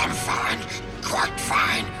 I'm fine. Quite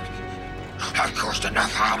fine. I've caused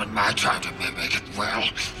enough harm in my time to make it well.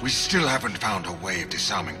 We still haven't found a way of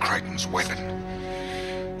disarming Crichton's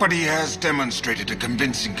weapon. But he has demonstrated a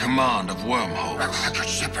convincing command of wormhole. I could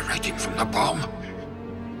separate him from the bomb.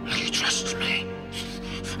 He trusts me.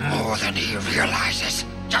 More than he realizes.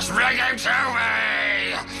 Just bring him to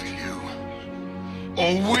me!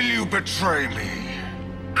 Or will you betray me?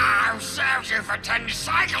 I've served you for 10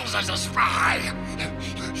 cycles as a spy.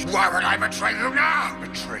 Why would I betray you now?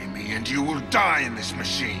 Betray me and you will die in this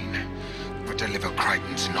machine. But deliver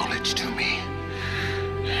Crichton's knowledge to me.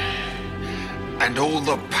 And all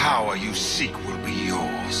the power you seek will be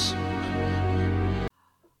yours.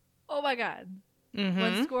 Oh my god.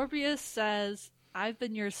 When Scorpius says, I've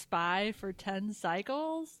been your spy for 10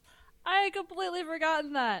 cycles, I had completely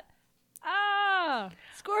forgotten that.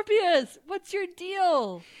 Scorpius, what's your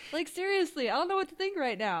deal? Like, seriously, I don't know what to think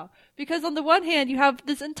right now. Because on the one hand, you have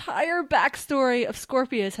this entire backstory of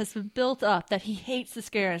Scorpius has been built up that he hates the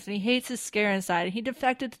Scarens, and he hates his Scaren side, and he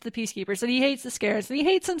defected to the Peacekeepers, and he hates the Scarens, and he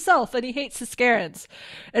hates himself, and he hates the Scarens.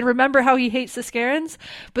 And remember how he hates the Scarens?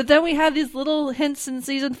 But then we have these little hints in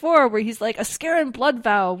season 4 where he's like a Scaren blood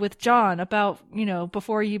vow with John about,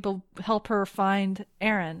 before you help her find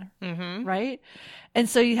Aaron, right? And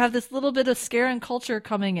so you have this little bit of Scaren culture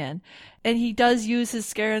coming in. And he does use his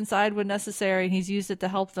Scaren side when necessary, and he's used it to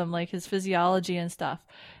help them, like his physiology and stuff.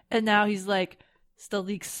 And now he's like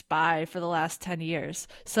Stalik's spy for the last 10 years.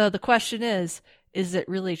 So the question is it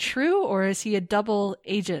really true, or is he a double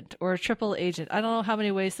agent or a triple agent? I don't know how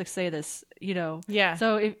many ways to say this, Yeah.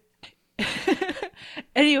 So if...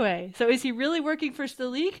 Anyway, so is he really working for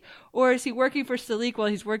Stalik, or is he working for Stalik while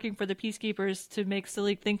he's working for the Peacekeepers to make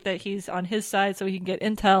Stalik think that he's on his side so he can get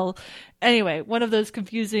intel? Anyway, one of those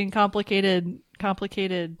confusing,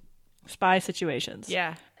 complicated spy situations.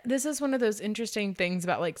 Yeah. This is one of those interesting things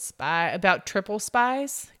about triple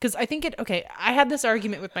spies. Because I think I had this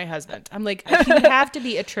argument with my husband. I'm like, he would have to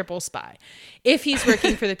be a triple spy if he's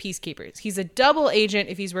working for the Peacekeepers. He's a double agent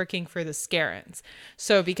if he's working for the Scarens.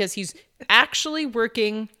 So because he's actually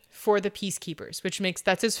working for the Peacekeepers,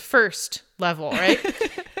 that's his first level, right?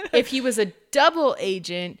 If he was a double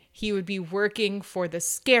agent, he would be working for the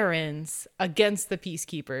Scarens against the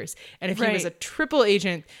Peacekeepers. And if he was a triple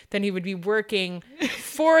agent, then he would be working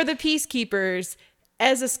for the Peacekeepers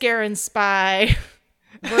as a Scaren spy,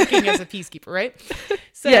 working as a Peacekeeper, right?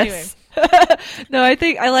 So yes. Anyway, No, I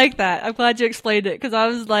think I like that. I'm glad you explained it because I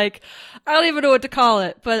was like, I don't even know what to call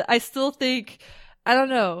it, but I still think, I don't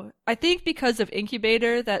know. I think because of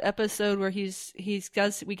Incubator, that episode where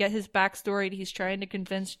we get his backstory and he's trying to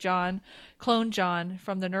convince clone John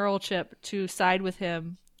from the neural chip to side with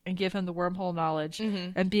him and give him the wormhole knowledge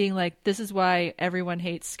and being like, this is why everyone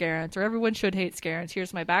hates Scarens, or everyone should hate Scarens.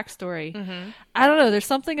 Here's my backstory. I don't know. There's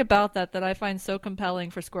something about that I find so compelling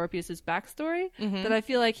for Scorpius's backstory that I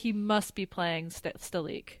feel like he must be playing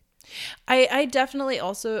Stalik. I definitely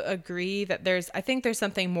also agree that I think there's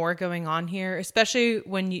something more going on here, especially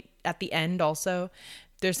when you, at the end also,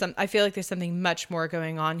 I feel like there's something much more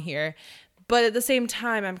going on here. But at the same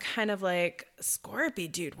time, I'm kind of like,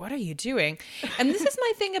 Scorpy, dude, what are you doing? And this is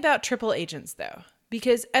my thing about triple agents, though.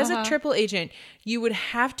 Because as a triple agent, you would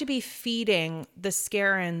have to be feeding the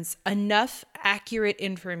Scarens enough accurate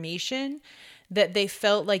information that they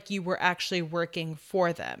felt like you were actually working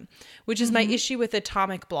for them. Which is my issue with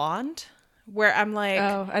Atomic Blonde, where I'm like...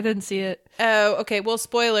 Oh, I didn't see it. Oh, okay. Well,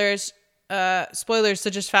 spoilers. So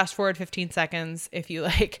just fast forward 15 seconds if you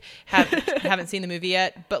like haven't seen the movie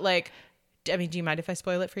yet. But like... I mean, do you mind if I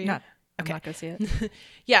spoil it for you? No, I'm not going to see it.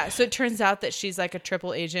 Yeah, so it turns out that she's like a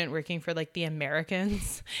triple agent working for like the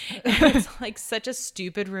Americans. And it's like such a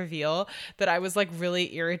stupid reveal that I was like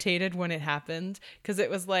really irritated when it happened. Because it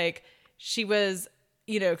was like, she was,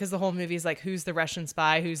 because the whole movie is like, who's the Russian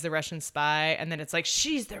spy? Who's the Russian spy? And then it's like,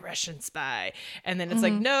 she's the Russian spy. And then it's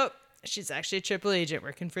like, nope, she's actually a triple agent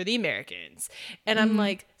working for the Americans. And I'm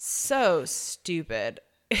like, so stupid.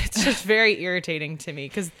 It's just very irritating to me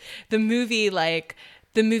because the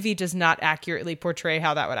movie does not accurately portray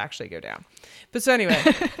how that would actually go down. But so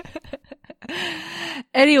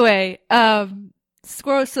anyway, so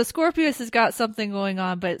Scorpius has got something going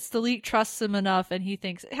on, but Stalik trusts him enough, and he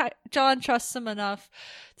thinks John trusts him enough.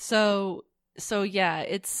 So yeah,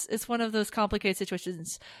 it's one of those complicated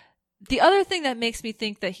situations. The other thing that makes me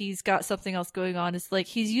think that he's got something else going on is like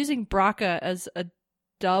he's using Braca as a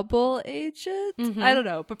double agent. I don't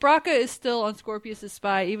know, but Braca is still on Scorpius's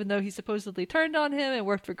spy, even though he supposedly turned on him and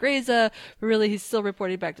worked for Greza, but really he's still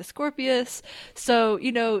reporting back to Scorpius. So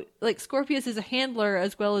like Scorpius is a handler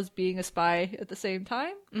as well as being a spy at the same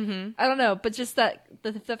time. I don't know, but just that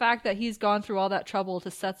the fact that he's gone through all that trouble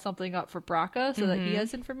to set something up for Braca so that he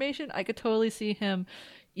has information, I could totally see him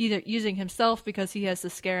either using himself because he has the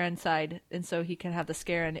Scarran side and so he can have the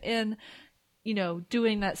Scarran in,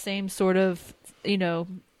 doing that same sort of,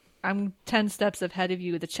 I'm 10 steps ahead of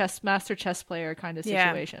you, the master chess player kind of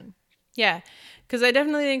situation. Yeah, because I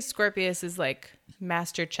definitely think Scorpius is like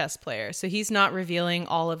master chess player. So he's not revealing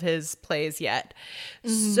all of his plays yet.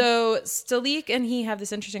 So Stalik and he have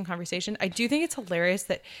this interesting conversation. I do think it's hilarious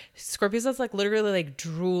that Scorpius is like literally like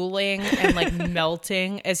drooling and like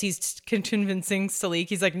melting as he's convincing Stalik.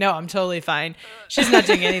 He's like, no, I'm totally fine. She's not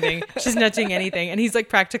doing anything. She's not doing anything. And he's like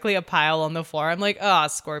practically a pile on the floor. I'm like, oh,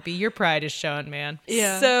 Scorpy, your pride is shown, man.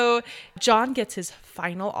 Yeah. So John gets his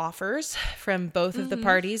final offers from both of the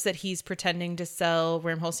parties that he's pretending to sell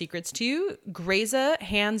wormhole secrets to. Greza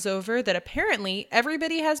hands over that apparently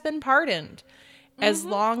everybody has been pardoned as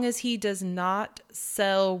long as he does not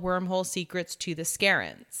sell wormhole secrets to the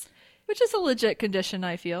Scarens. Which is a legit condition,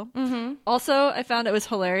 I feel. Also, I found it was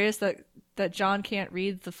hilarious that John can't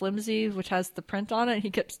read the flimsy, which has the print on it. And he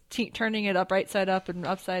kept turning it up right side up and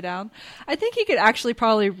upside down. I think he could actually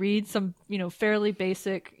probably read some, fairly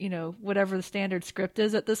basic, whatever the standard script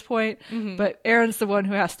is at this point. But Erin's the one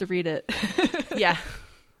who has to read it. Yeah.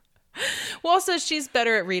 Well, also she's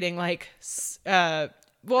better at reading she's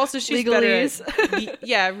legalese.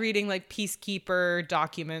 Better at, reading like peacekeeper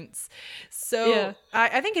documents. So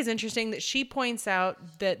I think it's interesting that she points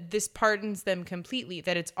out that this pardons them completely,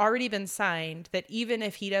 that it's already been signed, that even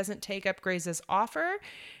if he doesn't take up Greza's offer,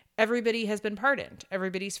 everybody has been pardoned.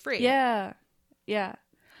 Everybody's free. Yeah. Yeah.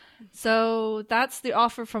 So that's the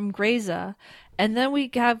offer from Greza. And then we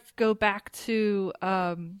go back to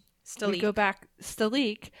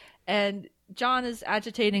Stalik, and John is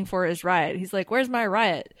agitating for his riot. He's like, where's my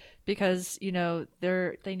riot? Because,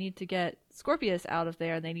 they need to get Scorpius out of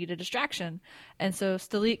there and they need a distraction. And so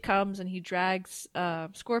Stalik comes and he drags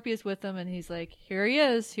Scorpius with him and he's like, here he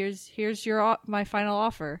is. Here's my final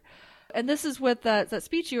offer. And this is what that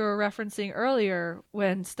speech you were referencing earlier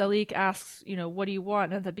when Stalik asks, what do you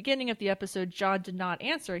want? And at the beginning of the episode, John did not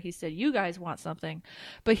answer. He said, you guys want something.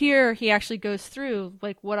 But here he actually goes through,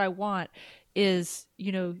 like, what I want is,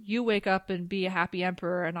 you wake up and be a happy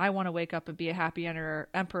emperor, and I want to wake up and be a happy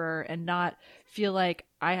emperor and not feel like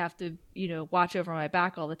I have to, watch over my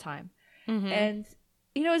back all the time. And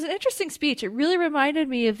You know, it's an interesting speech. It really reminded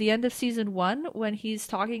me of the end of season 1 when he's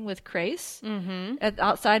talking with Krace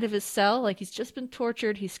outside of his cell. Like, he's just been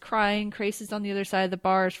tortured. He's crying. Krace is on the other side of the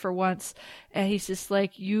bars for once. And he's just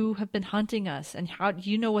like, you have been hunting us. And how do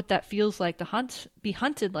you know what that feels like to be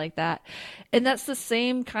hunted like that? And that's the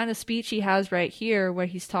same kind of speech he has right here where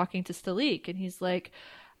he's talking to Stalik. And he's like,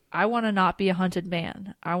 I want to not be a hunted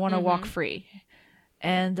man. I want to walk free.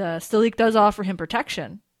 And Stalik does offer him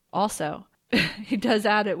protection also. He does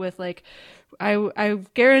add it with like, I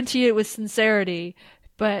guarantee it with sincerity,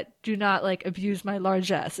 but do not like abuse my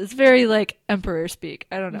largesse. It's very like emperor speak.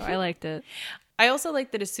 I don't know. I liked it. I also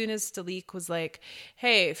like that as soon as Stalik was like,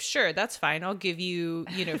 hey, sure, that's fine. I'll give you,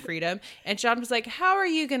 freedom. And John was like, how are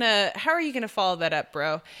you gonna follow that up,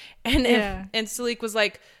 bro? And Stalik was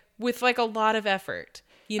like, with like a lot of effort.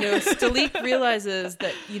 Stalik realizes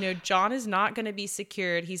that, John is not going to be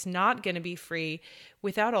secured. He's not going to be free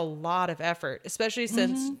without a lot of effort, especially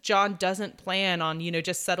since John doesn't plan on,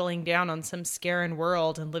 just settling down on some Scaran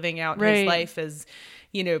world and living out his life as,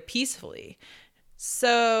 peacefully.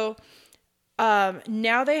 So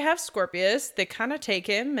now they have Scorpius. They kind of take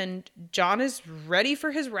him and John is ready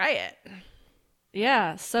for his riot.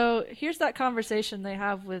 Yeah. So here's that conversation they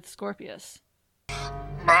have with Scorpius.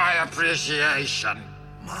 My appreciation.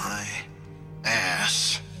 My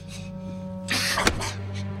ass.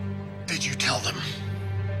 Did you tell them?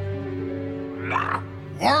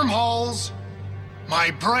 Wormholes,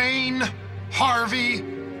 my brain, Harvey,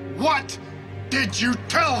 what did you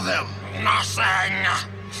tell them? Nothing.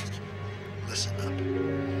 Listen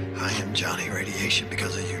up. I am Johnny Radiation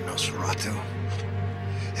because of you, Nosferatu.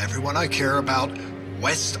 Everyone I care about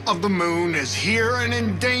west of the moon is here and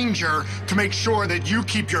in danger to make sure that you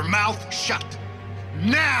keep your mouth shut.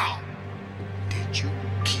 Now! Did you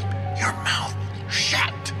keep your mouth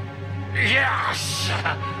shut? Yes!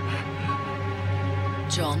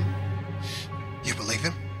 John? You believe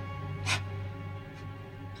him?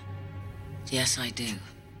 Yes, I do.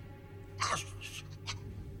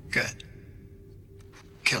 Good.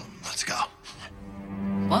 Kill him. Let's go.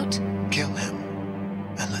 What? Kill him.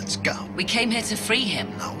 And let's go. We came here to free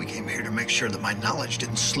him. No, we came here to make sure that my knowledge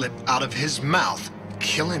didn't slip out of his mouth.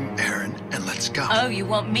 Kill him, Aaron, and let's go. Oh, you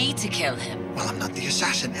want me to kill him? Well, I'm not the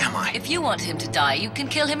assassin, am I? If you want him to die, you can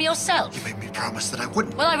kill him yourself. You made me promise that I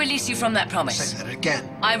wouldn't. Well, I release you from that promise. Say that again.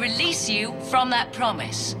 I release you from that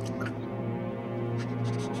promise.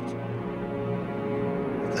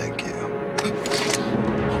 Thank you.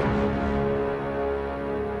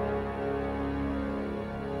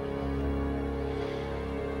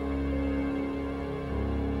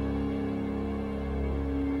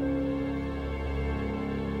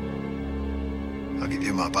 I'll give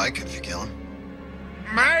you my bike if you kill him.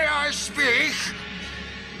 May I speak?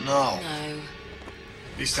 No. No.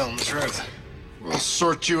 He's telling the truth. We'll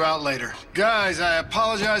sort you out later. Guys, I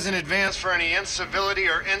apologize in advance for any incivility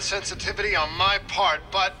or insensitivity on my part,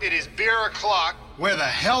 but it is beer o'clock. Where the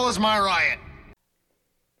hell is my riot?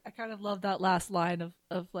 I kind of love that last line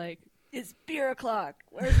of like, it's beer o'clock.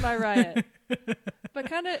 Where's my riot? But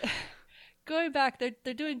kind of going back,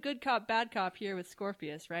 they're doing good cop, bad cop here with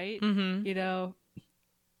Scorpius, right? Mm-hmm.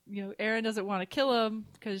 Aaron doesn't want to kill him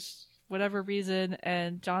because whatever reason,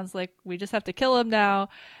 and John's like, we just have to kill him now.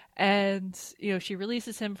 And, she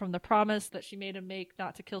releases him from the promise that she made him make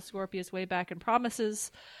not to kill Scorpius way back in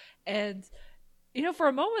Promises. And, for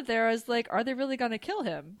a moment there, I was like, are they really going to kill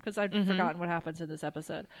him? Because I'd forgotten what happens in this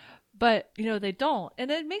episode. But, they don't.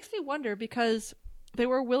 And it makes me wonder because they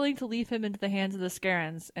were willing to leave him into the hands of the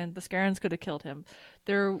Scarans, and the Scarans could have killed him.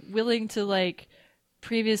 They're willing to,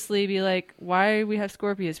 previously be like, why we have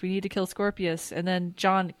Scorpius? We need to kill Scorpius. And then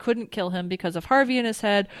John couldn't kill him because of Harvey in his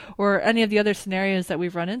head or any of the other scenarios that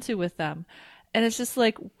we've run into with them. And it's just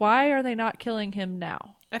like, why are they not killing him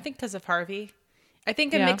now? I think because of Harvey. I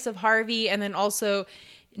think a mix of Harvey and then also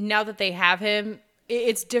now that they have him,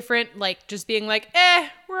 it's different. Like just being like,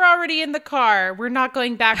 we're already in the car. We're not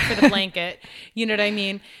going back for the blanket. You know what I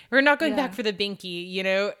mean? We're not going back for the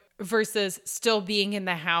binky, versus still being in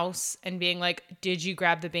the house and being like, did you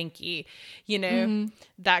grab the binky?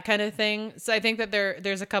 That kind of thing. So I think that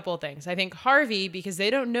there's a couple of things. I think Harvey, because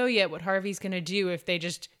they don't know yet what Harvey's going to do if they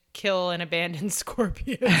just kill and abandon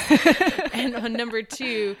Scorpius. And on number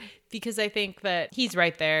 2, because I think that he's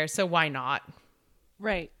right there. So why not?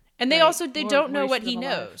 Right. And they don't know what he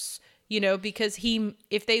knows. Because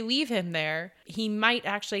if they leave him there, he might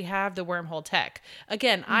actually have the wormhole tech.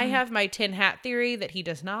 Again, I have my tin hat theory that he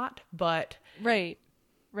does not, but... Right.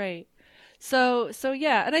 So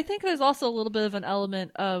yeah. And I think there's also a little bit of an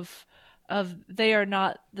element of of they are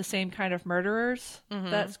not the same kind of murderers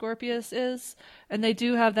that Scorpius is. And they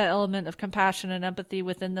do have that element of compassion and empathy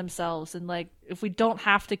within themselves. And like, if we don't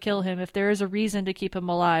have to kill him, if there is a reason to keep him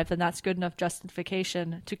alive, then that's good enough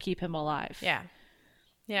justification to keep him alive.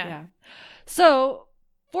 Yeah. So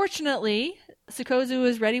fortunately, Sukozu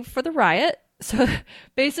is ready for the riot. So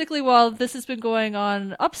basically, while this has been going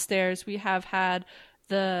on upstairs, we have had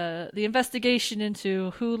the investigation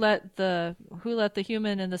into who let the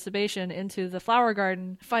human and the Sebacean into the flower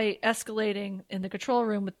garden fight escalating in the control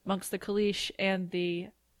room amongst the Kalish and the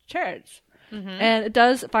Chereds. And it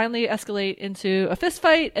does finally escalate into a fist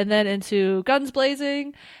fight and then into guns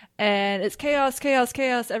blazing, and it's chaos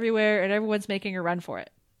everywhere, and everyone's making a run for it.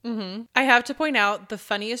 I have to point out the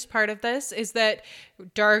funniest part of this is that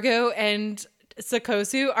Dargo and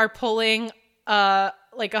Sukozu are pulling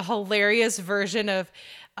like a hilarious version of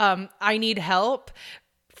I Need Help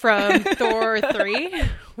from Thor 3,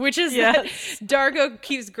 which is that Dargo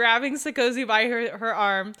keeps grabbing Sukozu by her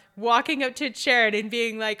arm, walking up to Jared and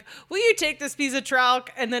being like, will you take this piece of trowel?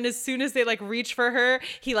 And then as soon as they like reach for her,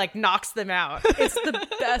 he like knocks them out. It's the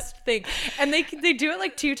best thing. And they do it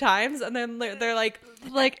like 2 times, and then they're like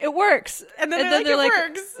it works. And then they're like, it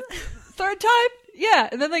works. Third time? Yeah,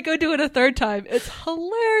 and then they go do it a third time. It's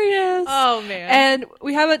hilarious. Oh, man. And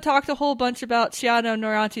we haven't talked a whole bunch about Shiano and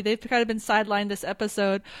Noranti. They've kind of been sidelined this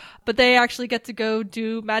episode, but they actually get to go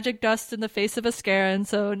do magic dust in the face of a Scaran,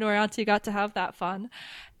 so Noranti got to have that fun.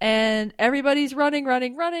 And everybody's running,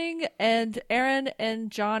 and Aaron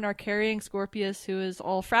and John are carrying Scorpius, who is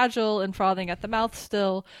all fragile and frothing at the mouth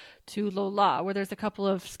still, to Lola, where there's a couple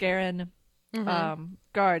of Scaran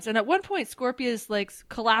guards. And at one point Scorpius like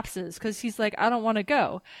collapses because he's like, I don't want to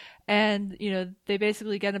go. And they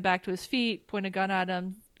basically get him back to his feet, point a gun at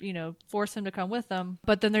him, force him to come with them.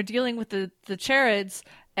 But then they're dealing with the Chereds,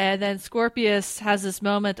 and then Scorpius has this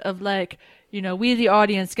moment of like, we the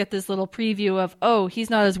audience get this little preview of, oh, he's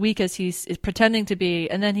not as weak as he's pretending to be.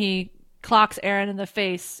 And then he clocks Aaron in the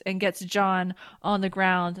face and gets John on the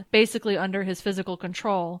ground, basically under his physical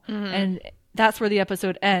control. And that's where the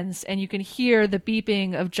episode ends, and you can hear the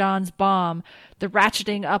beeping of John's bomb, the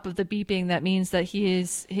ratcheting up of the beeping. That means that he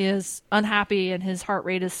is unhappy and his heart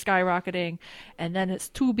rate is skyrocketing, and then it's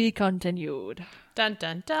to be continued. Dun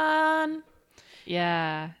dun dun.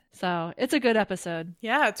 Yeah. So it's a good episode.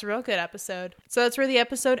 Yeah, it's a real good episode. So that's where the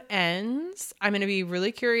episode ends. I'm going to be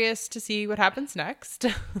really curious to see what happens next.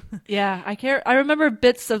 Yeah, I remember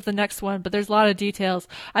bits of the next one, but there's a lot of details.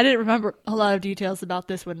 I didn't remember a lot of details about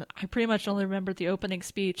this one. I pretty much only remembered the opening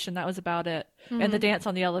speech, and that was about it. And the dance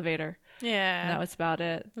on the elevator. Yeah. And that was about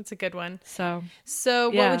it. That's a good one. So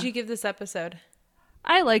what would you give this episode?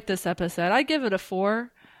 I like this episode. I give it a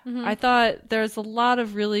 4. I thought there's a lot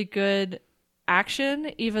of really good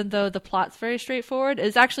action, even though the plot's very straightforward.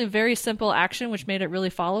 It's actually very simple action, which made it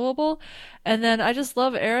really followable. And then I just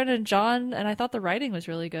love Aaron and John, and I thought the writing was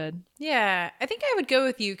really good. Yeah, I think I would go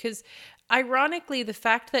with you because ironically, the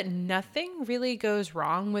fact that nothing really goes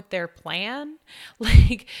wrong with their plan,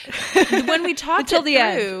 like when we talked until the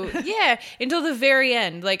through, end. Yeah, until the very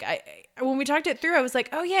end. Like when we talked it through, I was like,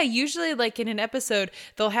 oh yeah, usually like in an episode,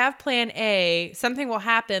 they'll have plan A, something will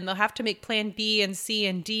happen, they'll have to make plan B and C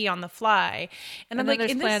and D on the fly. And I'm then like,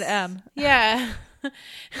 there's plan M. Yeah.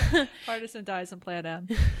 Partisan dies in plan M.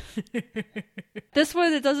 This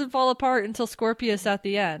one, it doesn't fall apart until Scorpius at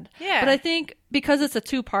the end. Yeah. But I think because it's a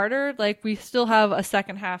 2-parter, like we still have a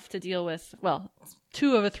second half to deal with. Well,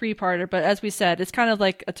 2 of a 3-parter, but as we said, it's kind of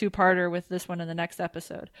like a 2-parter with this one in the next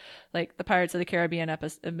episode, like the Pirates of the Caribbean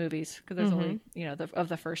movies, because there's only of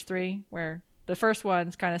the first 3, where the first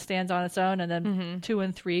one kind of stands on its own, and then 2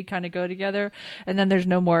 and 3 kind of go together, and then there's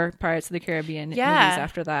no more Pirates of the Caribbean movies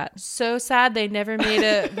after that. So sad they never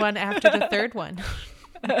made one after the third one.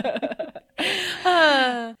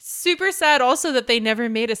 Super sad also that they never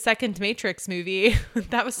made a second Matrix movie.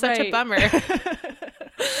 That was such a bummer.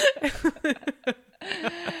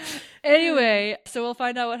 Anyway, so we'll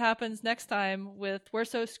find out what happens next time with We're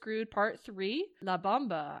So Screwed Part 3. La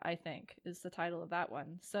Bamba, I think, is the title of that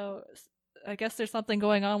one. So I guess there's something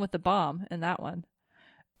going on with the bomb in that one.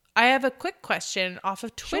 I have a quick question off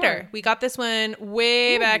of Twitter. Sure. We got this one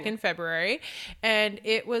way back in February, and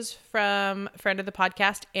it was from a friend of the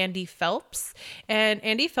podcast, Andy Phelps. And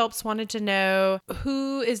Andy Phelps wanted to know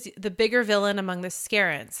who is the bigger villain among the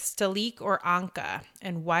Scarans, Stalik or Anka,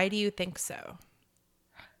 and why do you think so?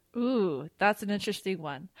 Ooh, that's an interesting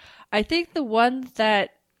one. I think the one that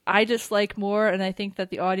I dislike more, and I think that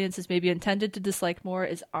the audience is maybe intended to dislike more,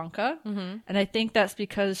 is Anka. And I think that's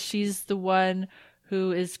because she's the one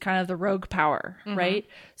who is kind of the rogue power, right?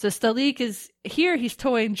 So Stalik here he's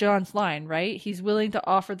towing John's line, right? He's willing to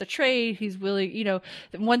offer the trade. He's willing,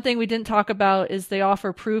 one thing we didn't talk about is they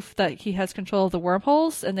offer proof that he has control of the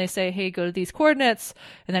wormholes, and they say, hey, go to these coordinates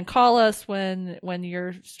and then call us when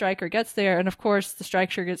your striker gets there. And of course the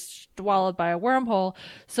striker gets swallowed by a wormhole.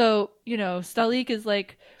 So, Stalik is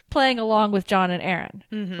like playing along with John and Aaron,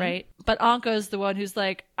 right? But Anka is the one who's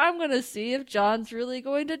like, I'm going to see if John's really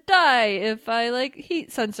going to die if I like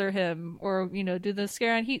heat sensor him or, do the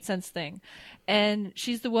scare and heat sense thing. And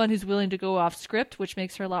she's the one who's willing to go off script, which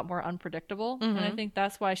makes her a lot more unpredictable. And I think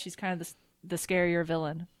that's why she's kind of the scarier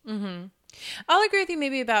villain. I'll agree with you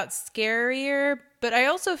maybe about scarier, but I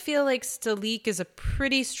also feel like Stalik is a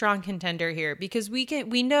pretty strong contender here because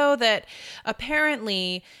we know that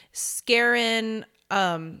apparently Scarin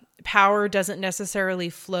power doesn't necessarily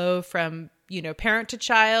flow from, parent to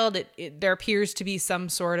child. There appears to be some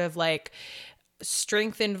sort of like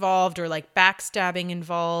strength involved or like backstabbing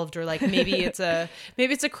involved, or like maybe it's a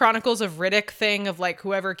Chronicles of Riddick thing of like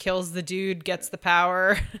whoever kills the dude gets the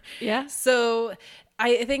power. Yeah. So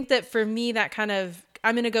I think that for me, that kind of,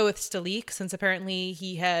 I'm going to go with Stalik since apparently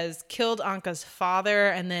he has killed Anka's father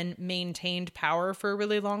and then maintained power for a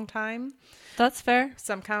really long time. That's fair.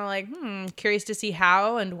 So I'm kind of like, curious to see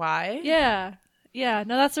how and why. Yeah. Yeah,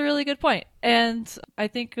 no, that's a really good point. And I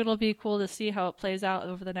think it'll be cool to see how it plays out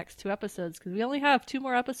over the next 2 episodes because we only have 2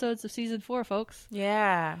 more episodes of season 4, folks.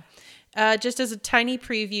 Yeah. Just as a tiny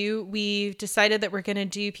preview, we've decided that we're going to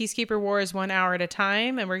do Peacekeeper Wars 1 hour at a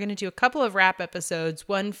time, and we're going to do a couple of wrap episodes,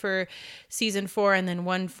 one for season 4 and then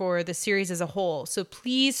one for the series as a whole. So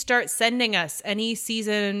please start sending us any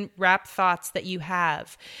season wrap thoughts that you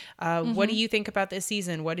have. What do you think about this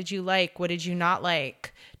season? What did you like? What did you not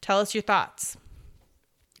like? Tell us your thoughts.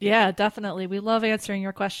 Yeah, definitely. We love answering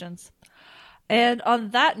your questions. And on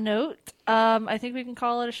that note, I think we can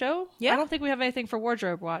call it a show. Yeah. I don't think we have anything for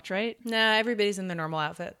Wardrobe Watch, right? Nah, everybody's in their normal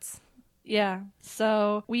outfits. Yeah.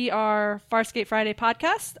 So we are Farscape Friday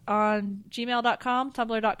Podcast on gmail.com,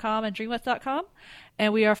 tumblr.com, and dreamwidth.com.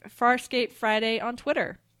 And we are Farscape Friday on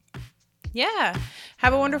Twitter. Yeah.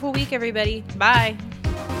 Have a wonderful week, everybody. Bye.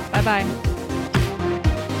 Bye-bye.